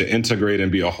going to be to integrate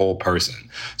and be a whole person.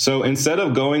 So instead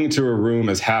of going to a room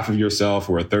as half of yourself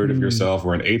or a third of yourself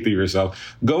or an eighth of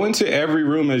yourself, go into every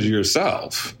room as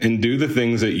yourself and do the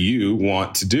things that you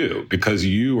want to do because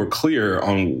you are clear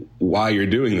on why you're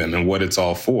doing them and what it's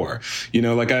all for.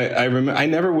 I remember I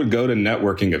never would go to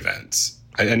networking events.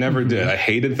 I never did. I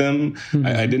hated them.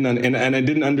 I didn't, and I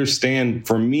didn't understand,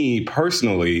 for me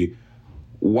personally,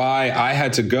 why I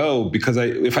had to go because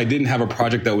if I didn't have a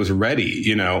project that was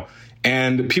ready,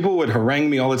 and people would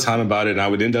harangue me all the time about it and I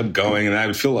would end up going and I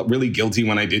would feel really guilty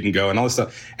when I didn't go and all this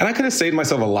stuff. And I could have saved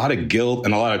myself a lot of guilt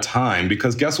and a lot of time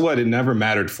because guess what? It never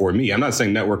mattered for me. I'm not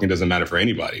saying networking doesn't matter for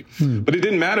anybody, but it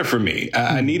didn't matter for me.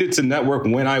 I needed to network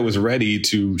when I was ready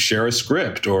to share a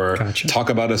script or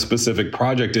talk about a specific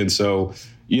project. And so,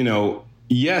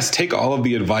 yes, take all of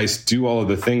the advice, do all of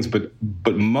the things, but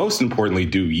most importantly,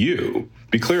 do you.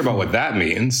 Be clear about what that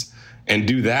means and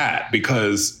do that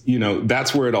because,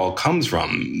 that's where it all comes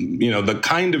from. The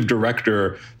kind of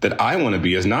director that I want to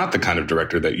be is not the kind of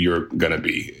director that you're going to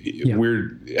be.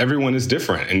 Yeah. Everyone is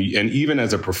different. And even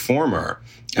as a performer,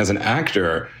 as an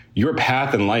actor, your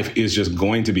path in life is just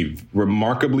going to be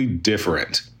remarkably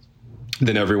different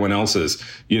than everyone else's.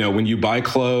 When you buy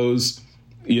clothes,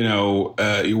 what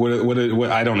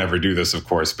I don't ever do this, of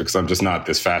course, because I'm just not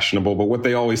this fashionable. But what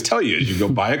they always tell you is you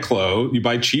go buy you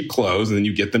buy cheap clothes and then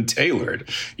you get them tailored,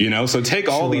 so take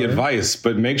all the advice,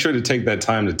 but make sure to take that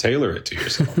time to tailor it to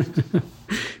yourself.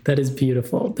 That is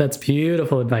beautiful. That's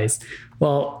beautiful advice.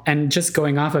 Well, and just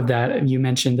going off of that, you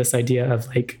mentioned this idea of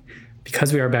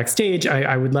because we are backstage,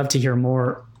 I would love to hear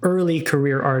more early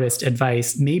career artist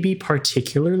advice, maybe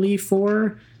particularly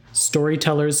for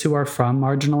storytellers who are from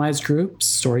marginalized groups,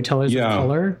 storytellers of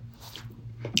color?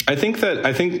 I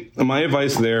think my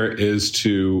advice there is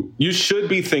you should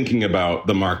be thinking about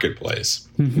the marketplace.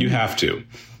 You have to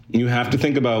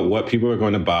think about what people are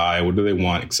going to buy, what do they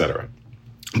want, et cetera.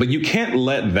 But you can't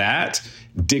let that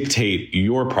dictate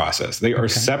your process. They are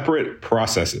separate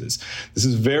processes. This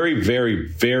is very, very,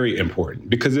 very important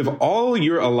because if all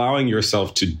you're allowing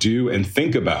yourself to do and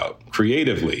think about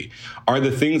creatively are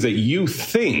the things that you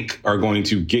think are going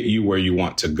to get you where you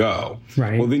want to go.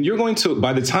 Right. Well, then you're going to,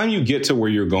 by the time you get to where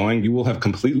you're going, you will have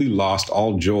completely lost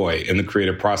all joy in the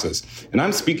creative process. And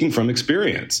I'm speaking from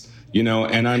experience, and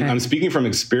I'm speaking from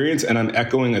experience, and I'm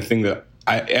echoing a thing that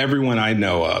everyone I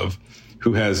know of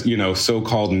who has,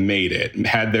 so-called made it,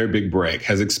 had their big break,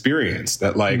 has experienced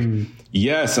that,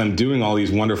 yes, I'm doing all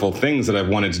these wonderful things that I've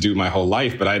wanted to do my whole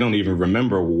life, but I don't even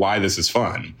remember why this is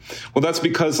fun. Well, that's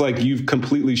because you've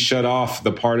completely shut off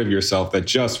the part of yourself that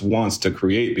just wants to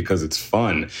create because it's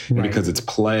fun, and because it's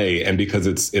play, and because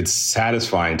it's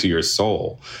satisfying to your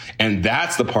soul. And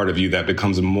that's the part of you that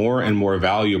becomes more and more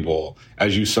valuable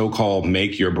as you so-called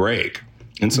make your break.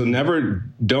 And so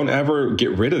don't ever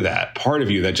get rid of that part of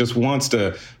you that just wants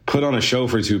to put on a show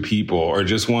for two people, or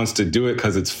just wants to do it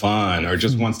because it's fun, or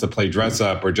just wants to play dress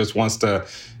up, or just wants to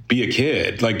be a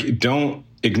kid. Don't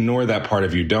ignore that part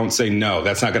of you. Don't say, no,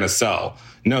 that's not going to sell.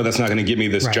 No, that's not going to get me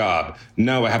this job.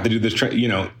 No, I have to do this.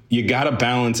 You got to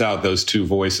balance out those two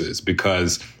voices,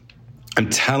 because I'm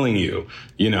telling you,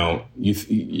 you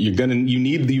need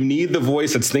the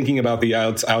voice that's thinking about the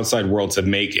outside world to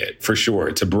make it, for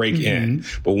sure, to break in.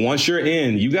 But once you're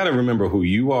in, you got to remember who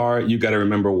you are. You got to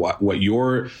remember what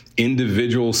your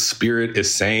individual spirit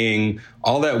is saying.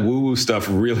 All that woo-woo stuff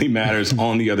really matters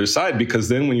on the other side, because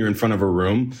then when you're in front of a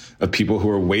room of people who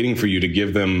are waiting for you to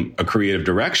give them a creative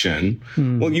direction,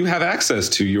 well, you have access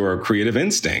to your creative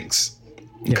instincts.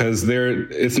 Because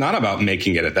it's not about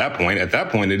making it at that point. At that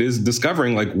point, it is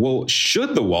discovering,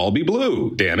 should the wall be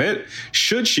blue? Damn it.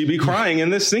 Should she be crying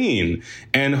in this scene?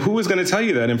 And who is going to tell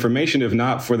you that information if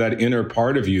not for that inner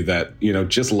part of you that,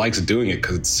 just likes doing it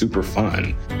because it's super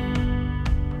fun?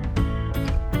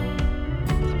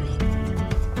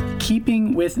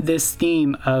 Keeping with this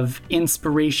theme of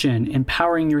inspiration,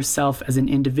 empowering yourself as an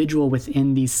individual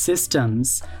within these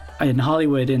systems in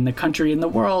Hollywood, in the country, in the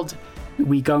world,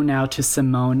 we go now to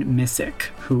Simone Missick,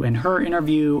 who in her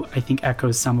interview, I think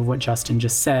echoes some of what Justin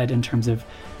just said in terms of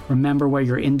remember what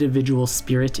your individual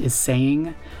spirit is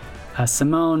saying.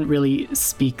 Simone really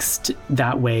speaks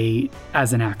that way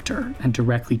as an actor and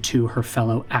directly to her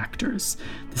fellow actors.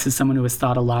 This is someone who has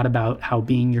thought a lot about how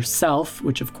being yourself,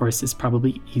 which of course is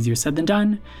probably easier said than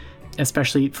done,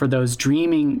 especially for those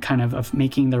dreaming kind of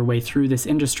making their way through this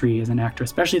industry as an actor,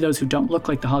 especially those who don't look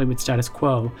like the Hollywood status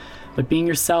quo. But being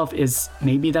yourself is,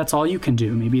 maybe that's all you can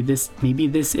do. Maybe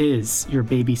this is your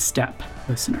baby step,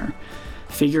 listener.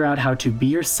 Figure out how to be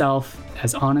yourself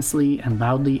as honestly and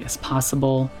loudly as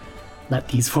possible. Let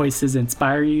these voices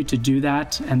inspire you to do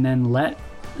that, and then let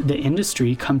the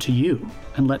industry come to you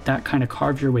and let that kind of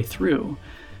carve your way through.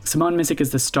 Simone Missick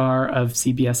is the star of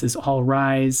CBS's All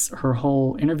Rise. Her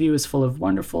whole interview is full of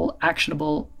wonderful,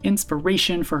 actionable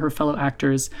inspiration for her fellow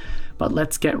actors. But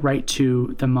let's get right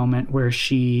to the moment where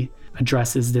she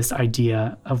addresses this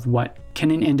idea of what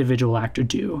can an individual actor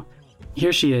do.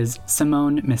 Here she is,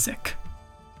 Simone Missick.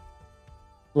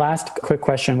 Last quick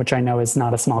question, which I know is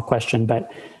not a small question,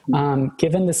 but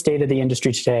given the state of the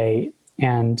industry today,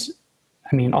 and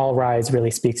All Rise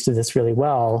really speaks to this really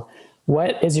well,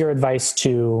 what is your advice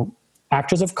to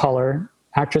actors of color,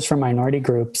 actors from minority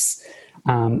groups,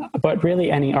 but really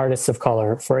any artists of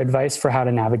color, for advice for how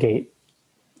to navigate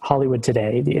Hollywood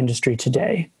today, the industry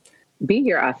today? Be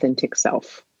your authentic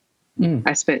self.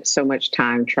 I spent so much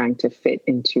time trying to fit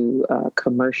into a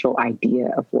commercial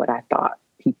idea of what I thought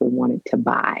people wanted to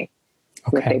buy,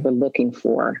 what they were looking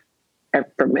for,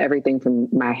 from everything from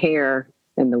my hair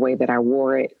and the way that I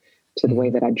wore it, to the way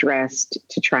that I dressed,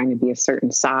 to trying to be a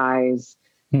certain size,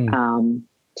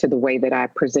 to the way that I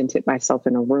presented myself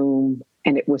in a room.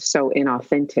 And it was so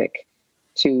inauthentic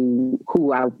to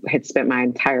who I had spent my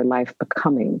entire life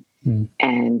becoming.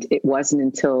 And it wasn't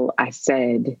until I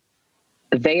said,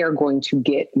 they are going to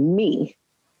get me.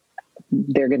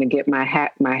 They're going to get my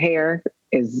hair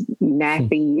as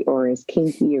nappy or as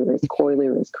kinky or as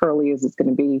coily or as curly as it's going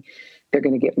to be. They're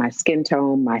going to get my skin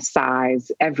tone, my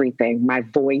size, everything, my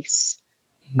voice.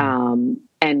 And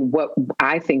what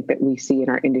I think that we see in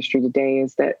our industry today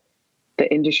is that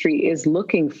the industry is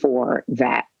looking for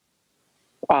that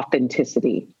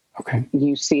authenticity.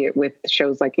 You see it with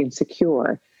shows like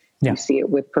Insecure. You see it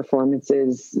with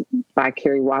performances by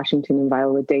Kerry Washington and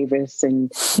Viola Davis,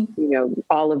 and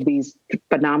all of these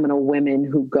phenomenal women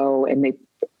who go and they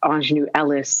Ingenue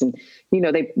Ellis, and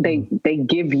they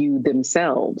give you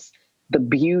themselves. The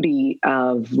beauty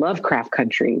of Lovecraft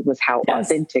Country was how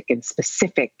authentic and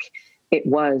specific it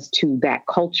was to that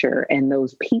culture and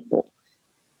those people.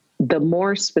 The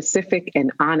more specific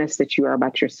and honest that you are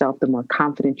about yourself, the more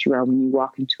confident you are when you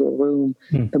walk into a room,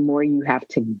 the more you have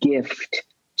to gift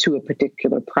to a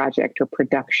particular project or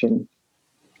production.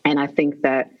 And I think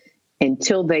that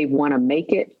until they want to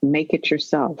make it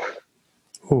yourself.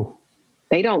 Ooh.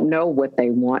 They don't know what they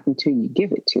want until you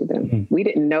give it to them. Mm-hmm. We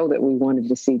didn't know that we wanted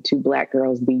to see two Black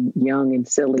girls be young and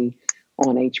silly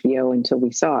on HBO until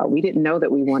we saw it. We didn't know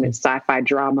that we wanted sci-fi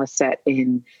drama set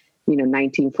in,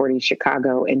 1940s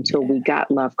Chicago until we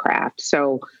got Lovecraft.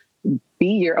 So be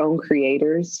your own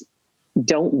creators.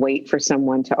 Don't wait for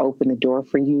someone to open the door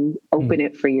for you. Open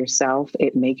it for yourself.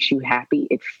 It makes you happy.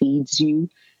 It feeds you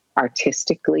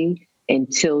artistically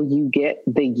until you get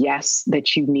the yes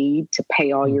that you need to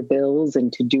pay all your bills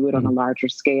and to do it on a larger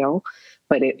scale.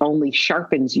 But it only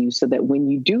sharpens you so that when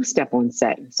you do step on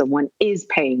set and someone is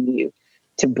paying you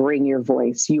to bring your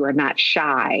voice, you are not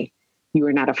shy. You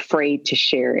are not afraid to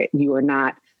share it.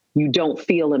 You don't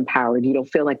feel empowered. You don't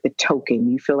feel like the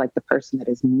token. You feel like the person that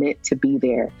is meant to be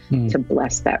there to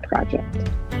bless that project.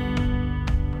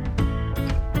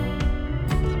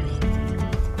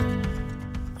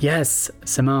 Yes,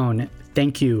 Simone,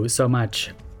 thank you so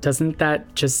much. Doesn't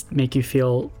that just make you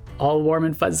feel all warm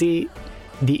and fuzzy?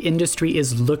 The industry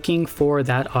is looking for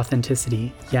that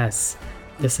authenticity. Yes,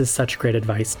 this is such great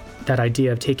advice. That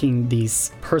idea of taking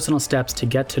these personal steps to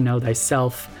get to know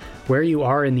thyself, where you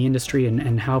are in the industry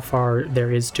and how far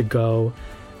there is to go.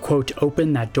 Quote,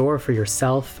 open that door for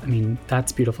yourself. I mean,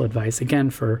 that's beautiful advice. Again,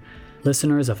 for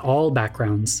listeners of all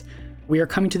backgrounds. We are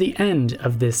coming to the end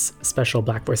of this special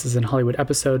Black Voices in Hollywood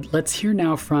episode. Let's hear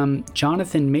now from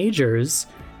Jonathan Majors.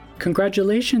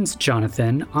 Congratulations,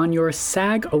 Jonathan, on your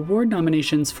SAG Award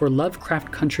nominations for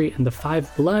Lovecraft Country and The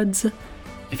Five Bloods.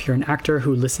 If you're an actor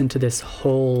who listened to this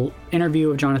whole interview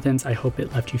of Jonathan's, I hope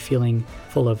it left you feeling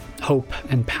full of hope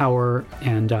and power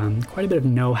and quite a bit of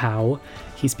know-how.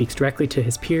 He speaks directly to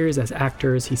his peers as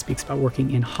actors. He speaks about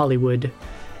working in Hollywood.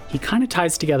 He kind of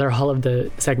ties together all of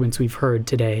the segments we've heard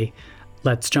today.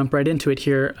 Let's jump right into it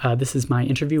here. This is my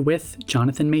interview with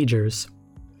Jonathan Majors.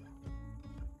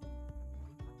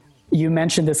 You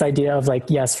mentioned this idea of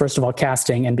yes, first of all,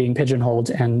 casting and being pigeonholed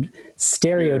and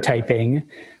stereotyping.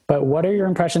 But what are your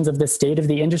impressions of the state of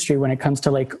the industry when it comes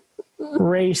to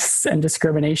race and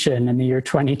discrimination in the year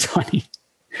 2020?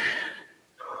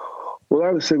 Well,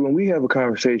 I would say when we have a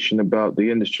conversation about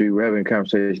the industry, we're having a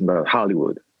conversation about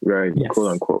Hollywood, right? Yes.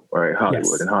 Quote unquote, right? Hollywood.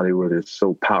 Yes. And Hollywood is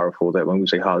so powerful that when we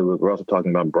say Hollywood, we're also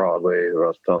talking about Broadway. We're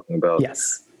also talking about,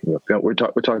 we're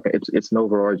talking, it's an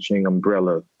overarching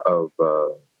umbrella of,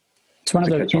 it's one of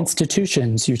the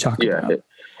institutions you talk about.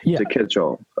 It's a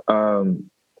catch-all.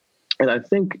 And I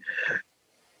think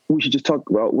we should just talk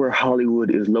about where Hollywood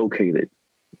is located,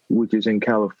 which is in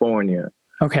California.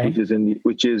 Okay.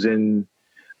 Which is in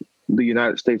the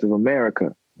United States of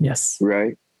America. Yes.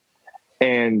 Right.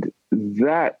 And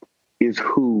that is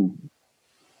who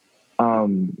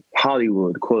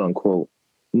Hollywood, quote unquote,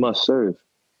 must serve.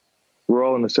 We're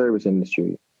all in the service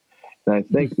industry. And I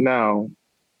think now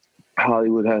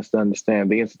Hollywood has to understand,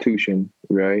 the institution,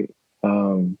 right,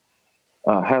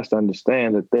 has to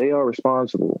understand that they are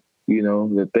responsible,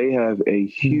 that they have a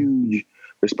huge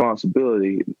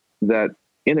responsibility, that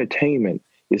entertainment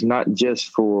is not just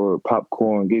for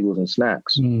popcorn, giggles, and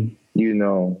snacks,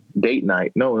 date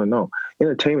night. No.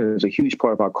 Entertainment is a huge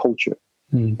part of our culture.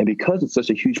 And because it's such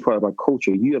a huge part of our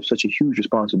culture, you have such a huge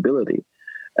responsibility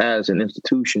as an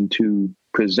institution to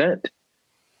present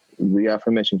the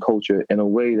aforementioned culture in a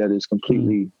way that is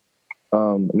completely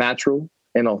natural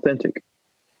and authentic.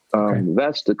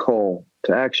 That's the call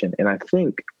to action. And I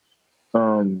think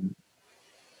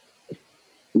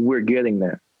we're getting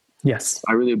there. Yes.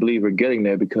 I really believe we're getting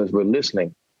there because we're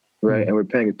listening, right? And we're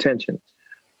paying attention.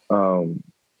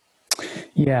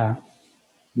 Yeah.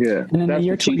 And in the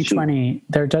year 2020,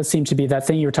 there does seem to be that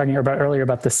thing you were talking about earlier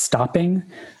about the stopping.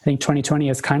 I think 2020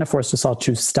 has kind of forced us all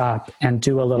to stop and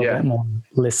do a little bit more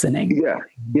listening. Yeah.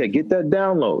 Get that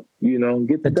download,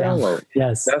 get the download.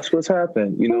 Yes. That's what's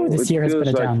happened. This year has been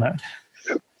a download.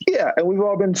 Yeah. And we've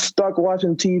all been stuck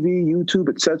watching TV, YouTube,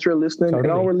 etc., listening. Totally.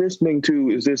 And all we're listening to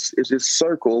is this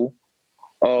circle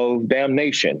of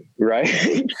damnation, right?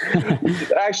 Which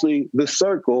is actually the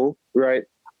circle, right,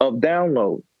 of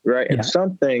download. Right. And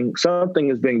something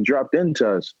is being dropped into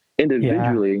us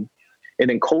individually and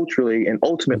then culturally and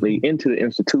ultimately into the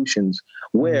institutions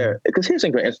where, because here's the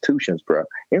thing about institutions, bro.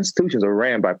 Institutions are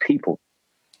ran by people.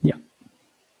 Yeah.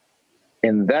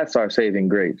 And that's our saving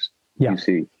grace. Yeah. You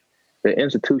see, the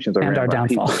institutions are ran by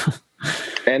people.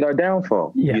 And our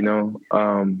downfall,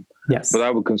 yes. But I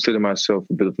would consider myself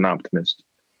a bit of an optimist.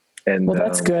 And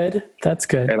that's good. That's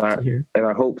good. And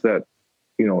I hope that,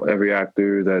 every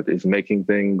actor that is making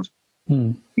things,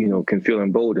 can feel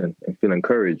emboldened and feel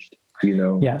encouraged,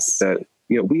 yes. that,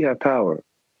 we have power,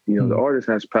 the artist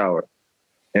has power,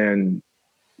 and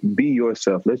be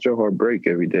yourself. Let your heart break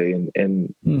every day.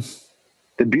 And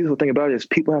the beautiful thing about it is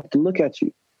people have to look at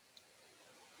you.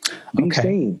 Be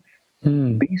seen.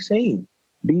 Be seen.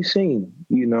 Be seen.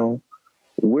 You know,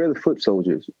 we're the foot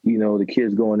soldiers. You know, the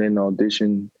kids going in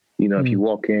audition. You know, if you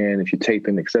walk in, if you're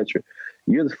taping, etc.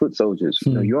 You're the foot soldiers.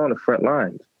 You know, you're on the front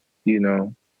lines. You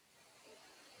know,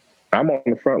 I'm on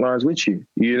the front lines with you.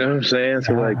 You know what I'm saying?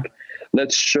 So like,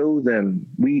 let's show them.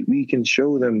 We can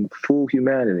show them full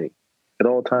humanity at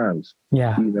all times.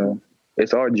 Yeah. You know,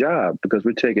 it's our job because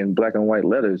we're taking black and white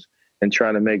letters and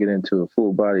trying to make it into a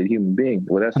full-bodied human being.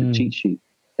 Well, that's the cheat sheet,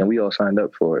 and we all signed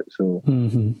up for it. So,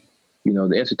 you know,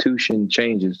 the institution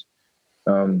changes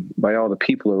by all the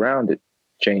people around it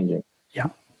changing. Yeah.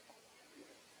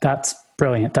 That's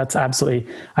brilliant. That's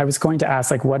absolutely, I was going to ask,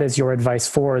 like, what is your advice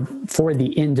for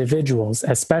the individuals,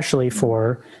 especially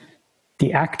for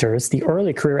the actors, the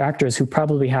early career actors who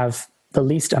probably have the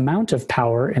least amount of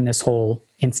power in this whole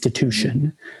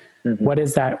institution? What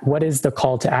is that? What is the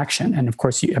call to action? And of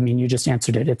course, you just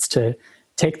answered it. It's to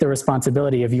take the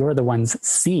responsibility of you're the ones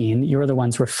seeing, you're the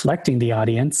ones reflecting the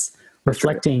audience,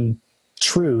 reflecting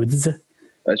truths.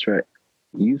 That's right.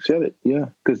 You said it. Yeah.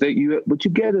 Because what you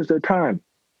get is their time.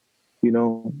 You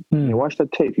know, you watch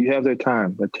that tape. You have their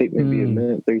time. That tape may be a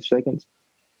minute, 30 seconds.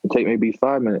 The tape may be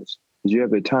 5 minutes. Because you have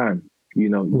their time. You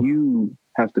know, you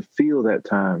have to feel that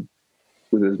time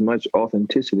with as much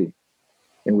authenticity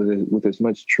and with as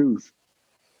much truth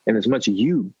and as much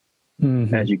you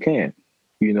as you can.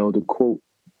 You know, to quote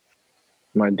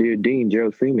my dear Dean,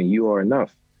 Gerald Freeman, you are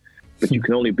enough. But you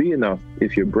can only be enough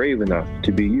if you're brave enough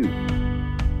to be you.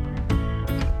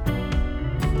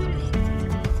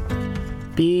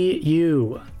 Be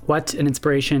you. What an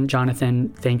inspiration, Jonathan.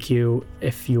 Thank you.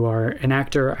 If you are an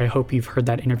actor, I hope you've heard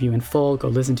that interview in full. Go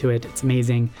listen to it. It's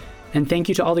amazing. And thank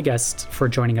you to all the guests for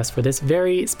joining us for this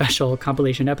very special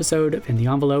compilation episode of In the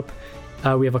Envelope.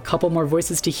 We have a couple more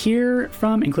voices to hear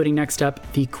from, including next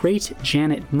up, the great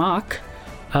Janet Mock.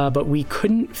 But we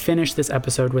couldn't finish this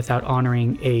episode without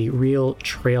honoring a real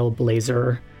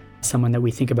trailblazer, someone that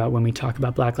we think about when we talk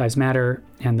about Black Lives Matter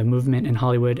and the movement in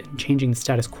Hollywood and changing the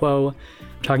status quo.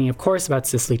 I'm talking, of course, about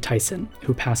Cicely Tyson,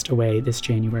 who passed away this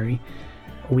January.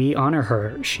 We honor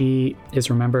her. She is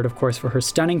remembered, of course, for her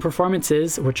stunning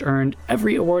performances, which earned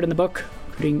every award in the book,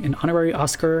 including an honorary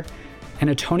Oscar and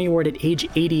a Tony Award at age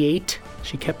 88.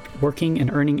 She kept working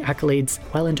and earning accolades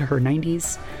well into her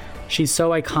 90s. She's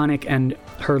so iconic, and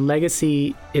her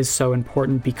legacy is so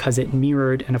important because it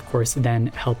mirrored and, of course, then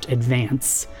helped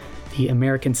advance the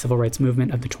American civil rights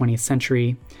movement of the 20th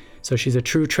century. So she's a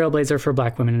true trailblazer for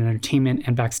Black women in entertainment,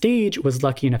 and Backstage was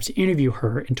lucky enough to interview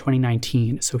her in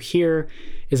 2019. So here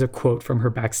is a quote from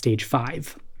her Backstage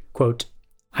 5. Quote,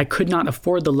 "I could not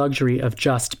afford the luxury of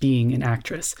just being an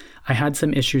actress. I had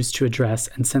some issues to address,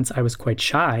 and since I was quite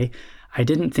shy, I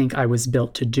didn't think I was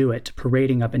built to do it,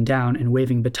 parading up and down and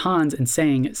waving batons and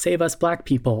saying, 'Save us Black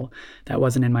people.' That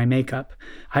wasn't in my makeup.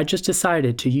 I just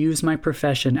decided to use my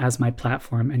profession as my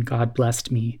platform, and God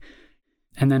blessed me."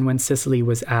 And then when Cicely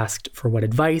was asked for what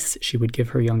advice she would give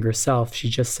her younger self, she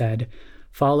just said,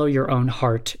 "Follow your own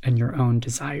heart and your own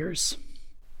desires."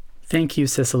 Thank you,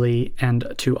 Cicely,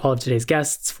 and to all of today's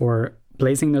guests for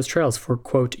blazing those trails, for,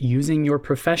 quote, using your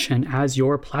profession as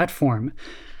your platform.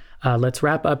 Let's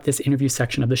wrap up this interview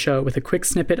section of the show with a quick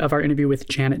snippet of our interview with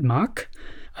Janet Mock,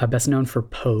 best known for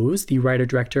Pose, the writer,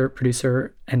 director,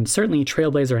 producer, and certainly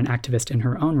trailblazer and activist in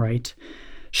her own right.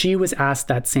 She was asked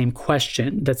that same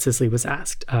question that Cicely was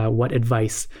asked. What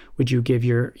advice would you give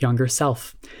your younger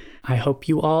self? I hope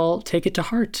you all take it to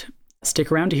heart.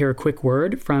 Stick around to hear a quick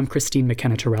word from Christine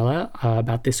McKenna-Torella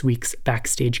about this week's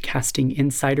Backstage Casting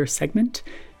Insider segment.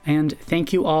 And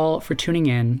thank you all for tuning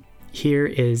in. Here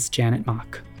is Janet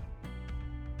Mock.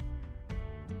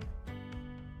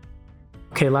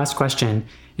 Okay, last question.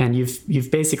 And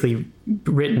you've basically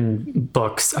written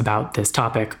books about this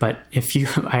topic, but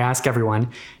I ask everyone,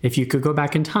 if you could go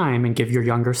back in time and give your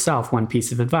younger self one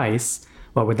piece of advice,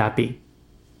 what would that be?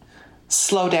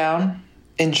 Slow down,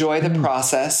 enjoy the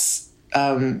process,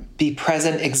 be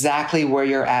present exactly where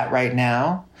you're at right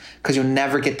now, because you'll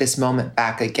never get this moment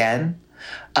back again.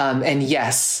 And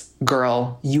yes,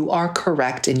 girl, you are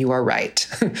correct and you are right.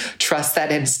 Trust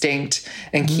that instinct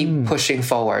and keep pushing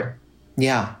forward.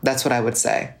 Yeah, that's what I would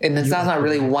say. And it's not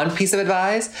really one piece of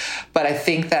advice, but I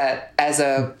think that as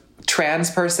a trans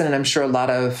person, and I'm sure a lot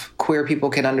of queer people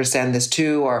can understand this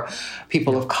too, or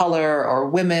people of color or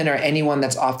women or anyone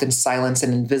that's often silenced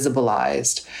and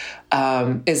invisibilized,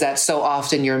 is that so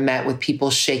often you're met with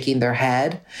people shaking their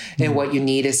head and what you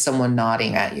need is someone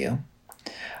nodding at you.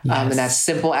 And that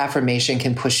simple affirmation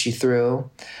can push you through.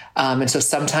 And so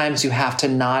sometimes you have to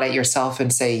nod at yourself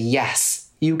and say, yes,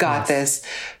 you got this.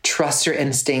 Trust your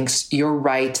instincts. You're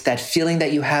right. That feeling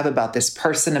that you have about this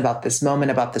person, about this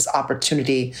moment, about this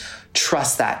opportunity,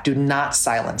 trust that. Do not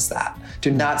silence that.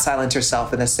 Do not silence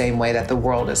yourself in the same way that the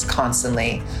world is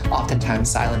constantly,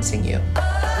 oftentimes silencing you.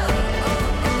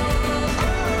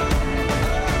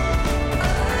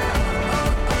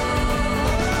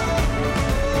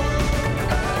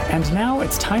 And now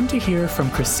it's time to hear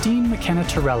from Christine McKenna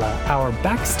Torella, our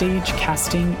backstage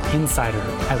casting insider.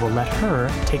 I will let her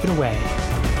take it away.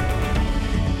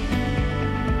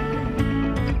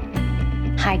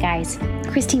 Hi guys,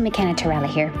 Christine McKenna Torella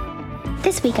here.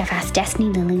 This week I've asked Destiny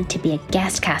Lilly to be a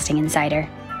guest casting insider.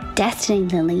 Destiny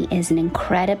Lilly is an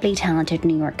incredibly talented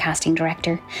New York casting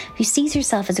director who sees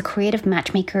herself as a creative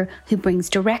matchmaker who brings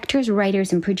directors,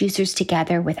 writers, and producers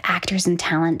together with actors and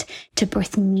talent to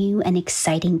birth new and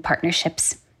exciting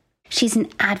partnerships. She's an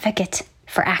advocate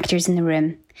for actors in the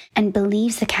room and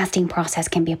believes the casting process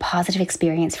can be a positive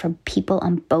experience for people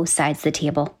on both sides of the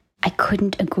table. I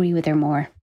couldn't agree with her more.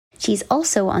 She's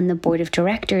also on the board of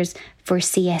directors for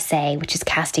CSA, which is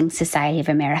Casting Society of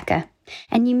America.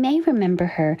 And you may remember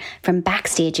her from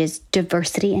Backstage's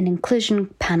Diversity and Inclusion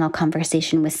panel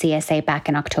conversation with CSA back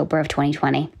in October of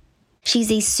 2020. She's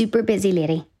a super busy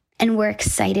lady, and we're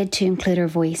excited to include her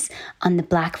voice on the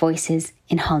Black Voices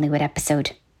in Hollywood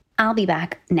episode. I'll be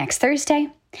back next Thursday,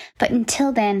 but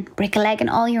until then, break a leg in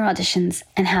all your auditions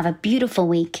and have a beautiful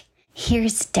week.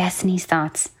 Here's Destiny's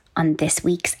thoughts on this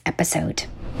week's episode.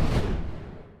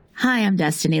 Hi, I'm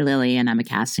Destiny Lilly, and I'm a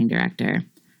casting director.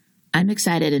 I'm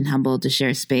excited and humbled to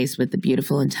share space with the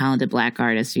beautiful and talented Black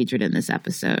artists featured in this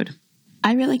episode.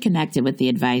 I really connected with the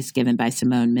advice given by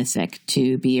Simone Missick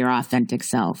to be your authentic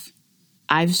self.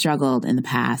 I've struggled in the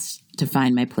past to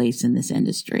find my place in this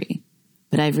industry,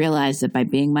 but I've realized that by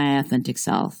being my authentic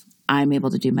self, I'm able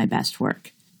to do my best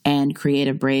work and create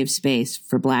a brave space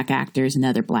for Black actors and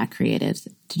other Black creatives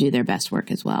to do their best work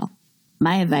as well.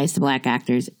 My advice to Black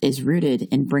actors is rooted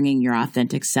in bringing your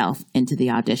authentic self into the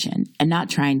audition and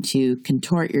not trying to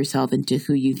contort yourself into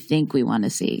who you think we want to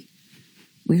see.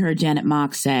 We heard Janet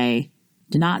Mock say,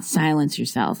 do not silence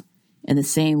yourself in the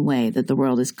same way that the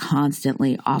world is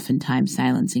constantly, oftentimes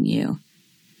silencing you.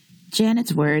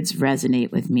 Janet's words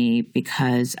resonate with me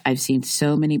because I've seen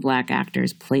so many Black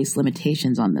actors place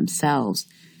limitations on themselves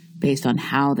based on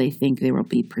how they think they will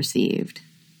be perceived.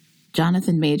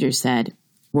 Jonathan Majors said,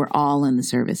 we're all in the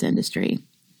service industry.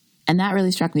 And that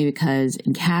really struck me because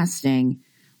in casting,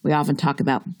 we often talk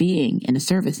about being in a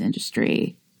service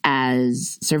industry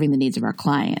as serving the needs of our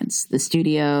clients, the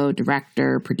studio,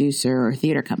 director, producer, or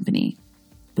theater company.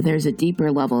 But there's a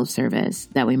deeper level of service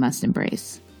that we must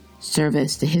embrace.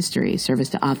 Service to history, service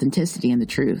to authenticity and the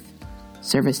truth,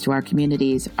 service to our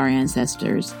communities, our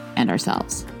ancestors, and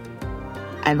ourselves.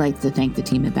 I'd like to thank the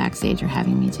team at Backstage for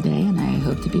having me today, and I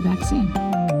hope to be back soon.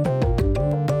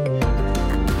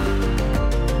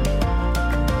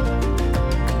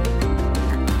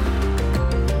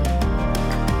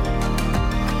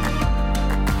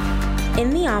 In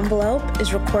the Envelope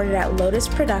is recorded at Lotus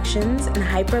Productions and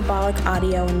Hyperbolic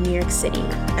Audio in New York City,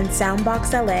 and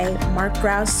Soundbox LA, Mark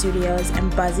Grouse Studios,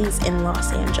 and Buzzies in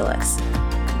Los Angeles.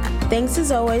 Thanks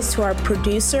as always to our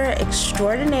producer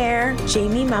extraordinaire,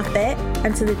 Jamie Muffett,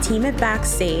 and to the team at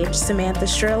Backstage, Samantha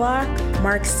Sherlock,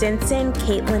 Mark Stinson,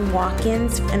 Caitlin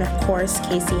Watkins, and of course,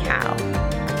 Casey Howe.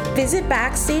 Visit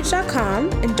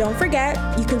Backstage.com, and don't forget,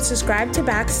 you can subscribe to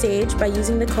Backstage by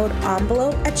using the code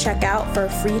ENVELOPE at checkout for a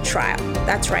free trial.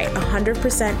 That's right,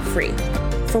 100% free.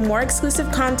 For more exclusive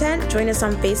content, join us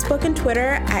on Facebook and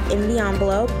Twitter at In the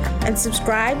Envelope, and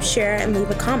subscribe, share, and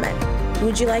leave a comment. Who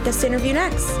would you like us to interview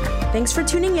next? Thanks for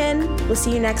tuning in. We'll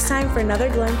see you next time for another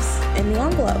glimpse in the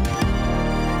Envelope.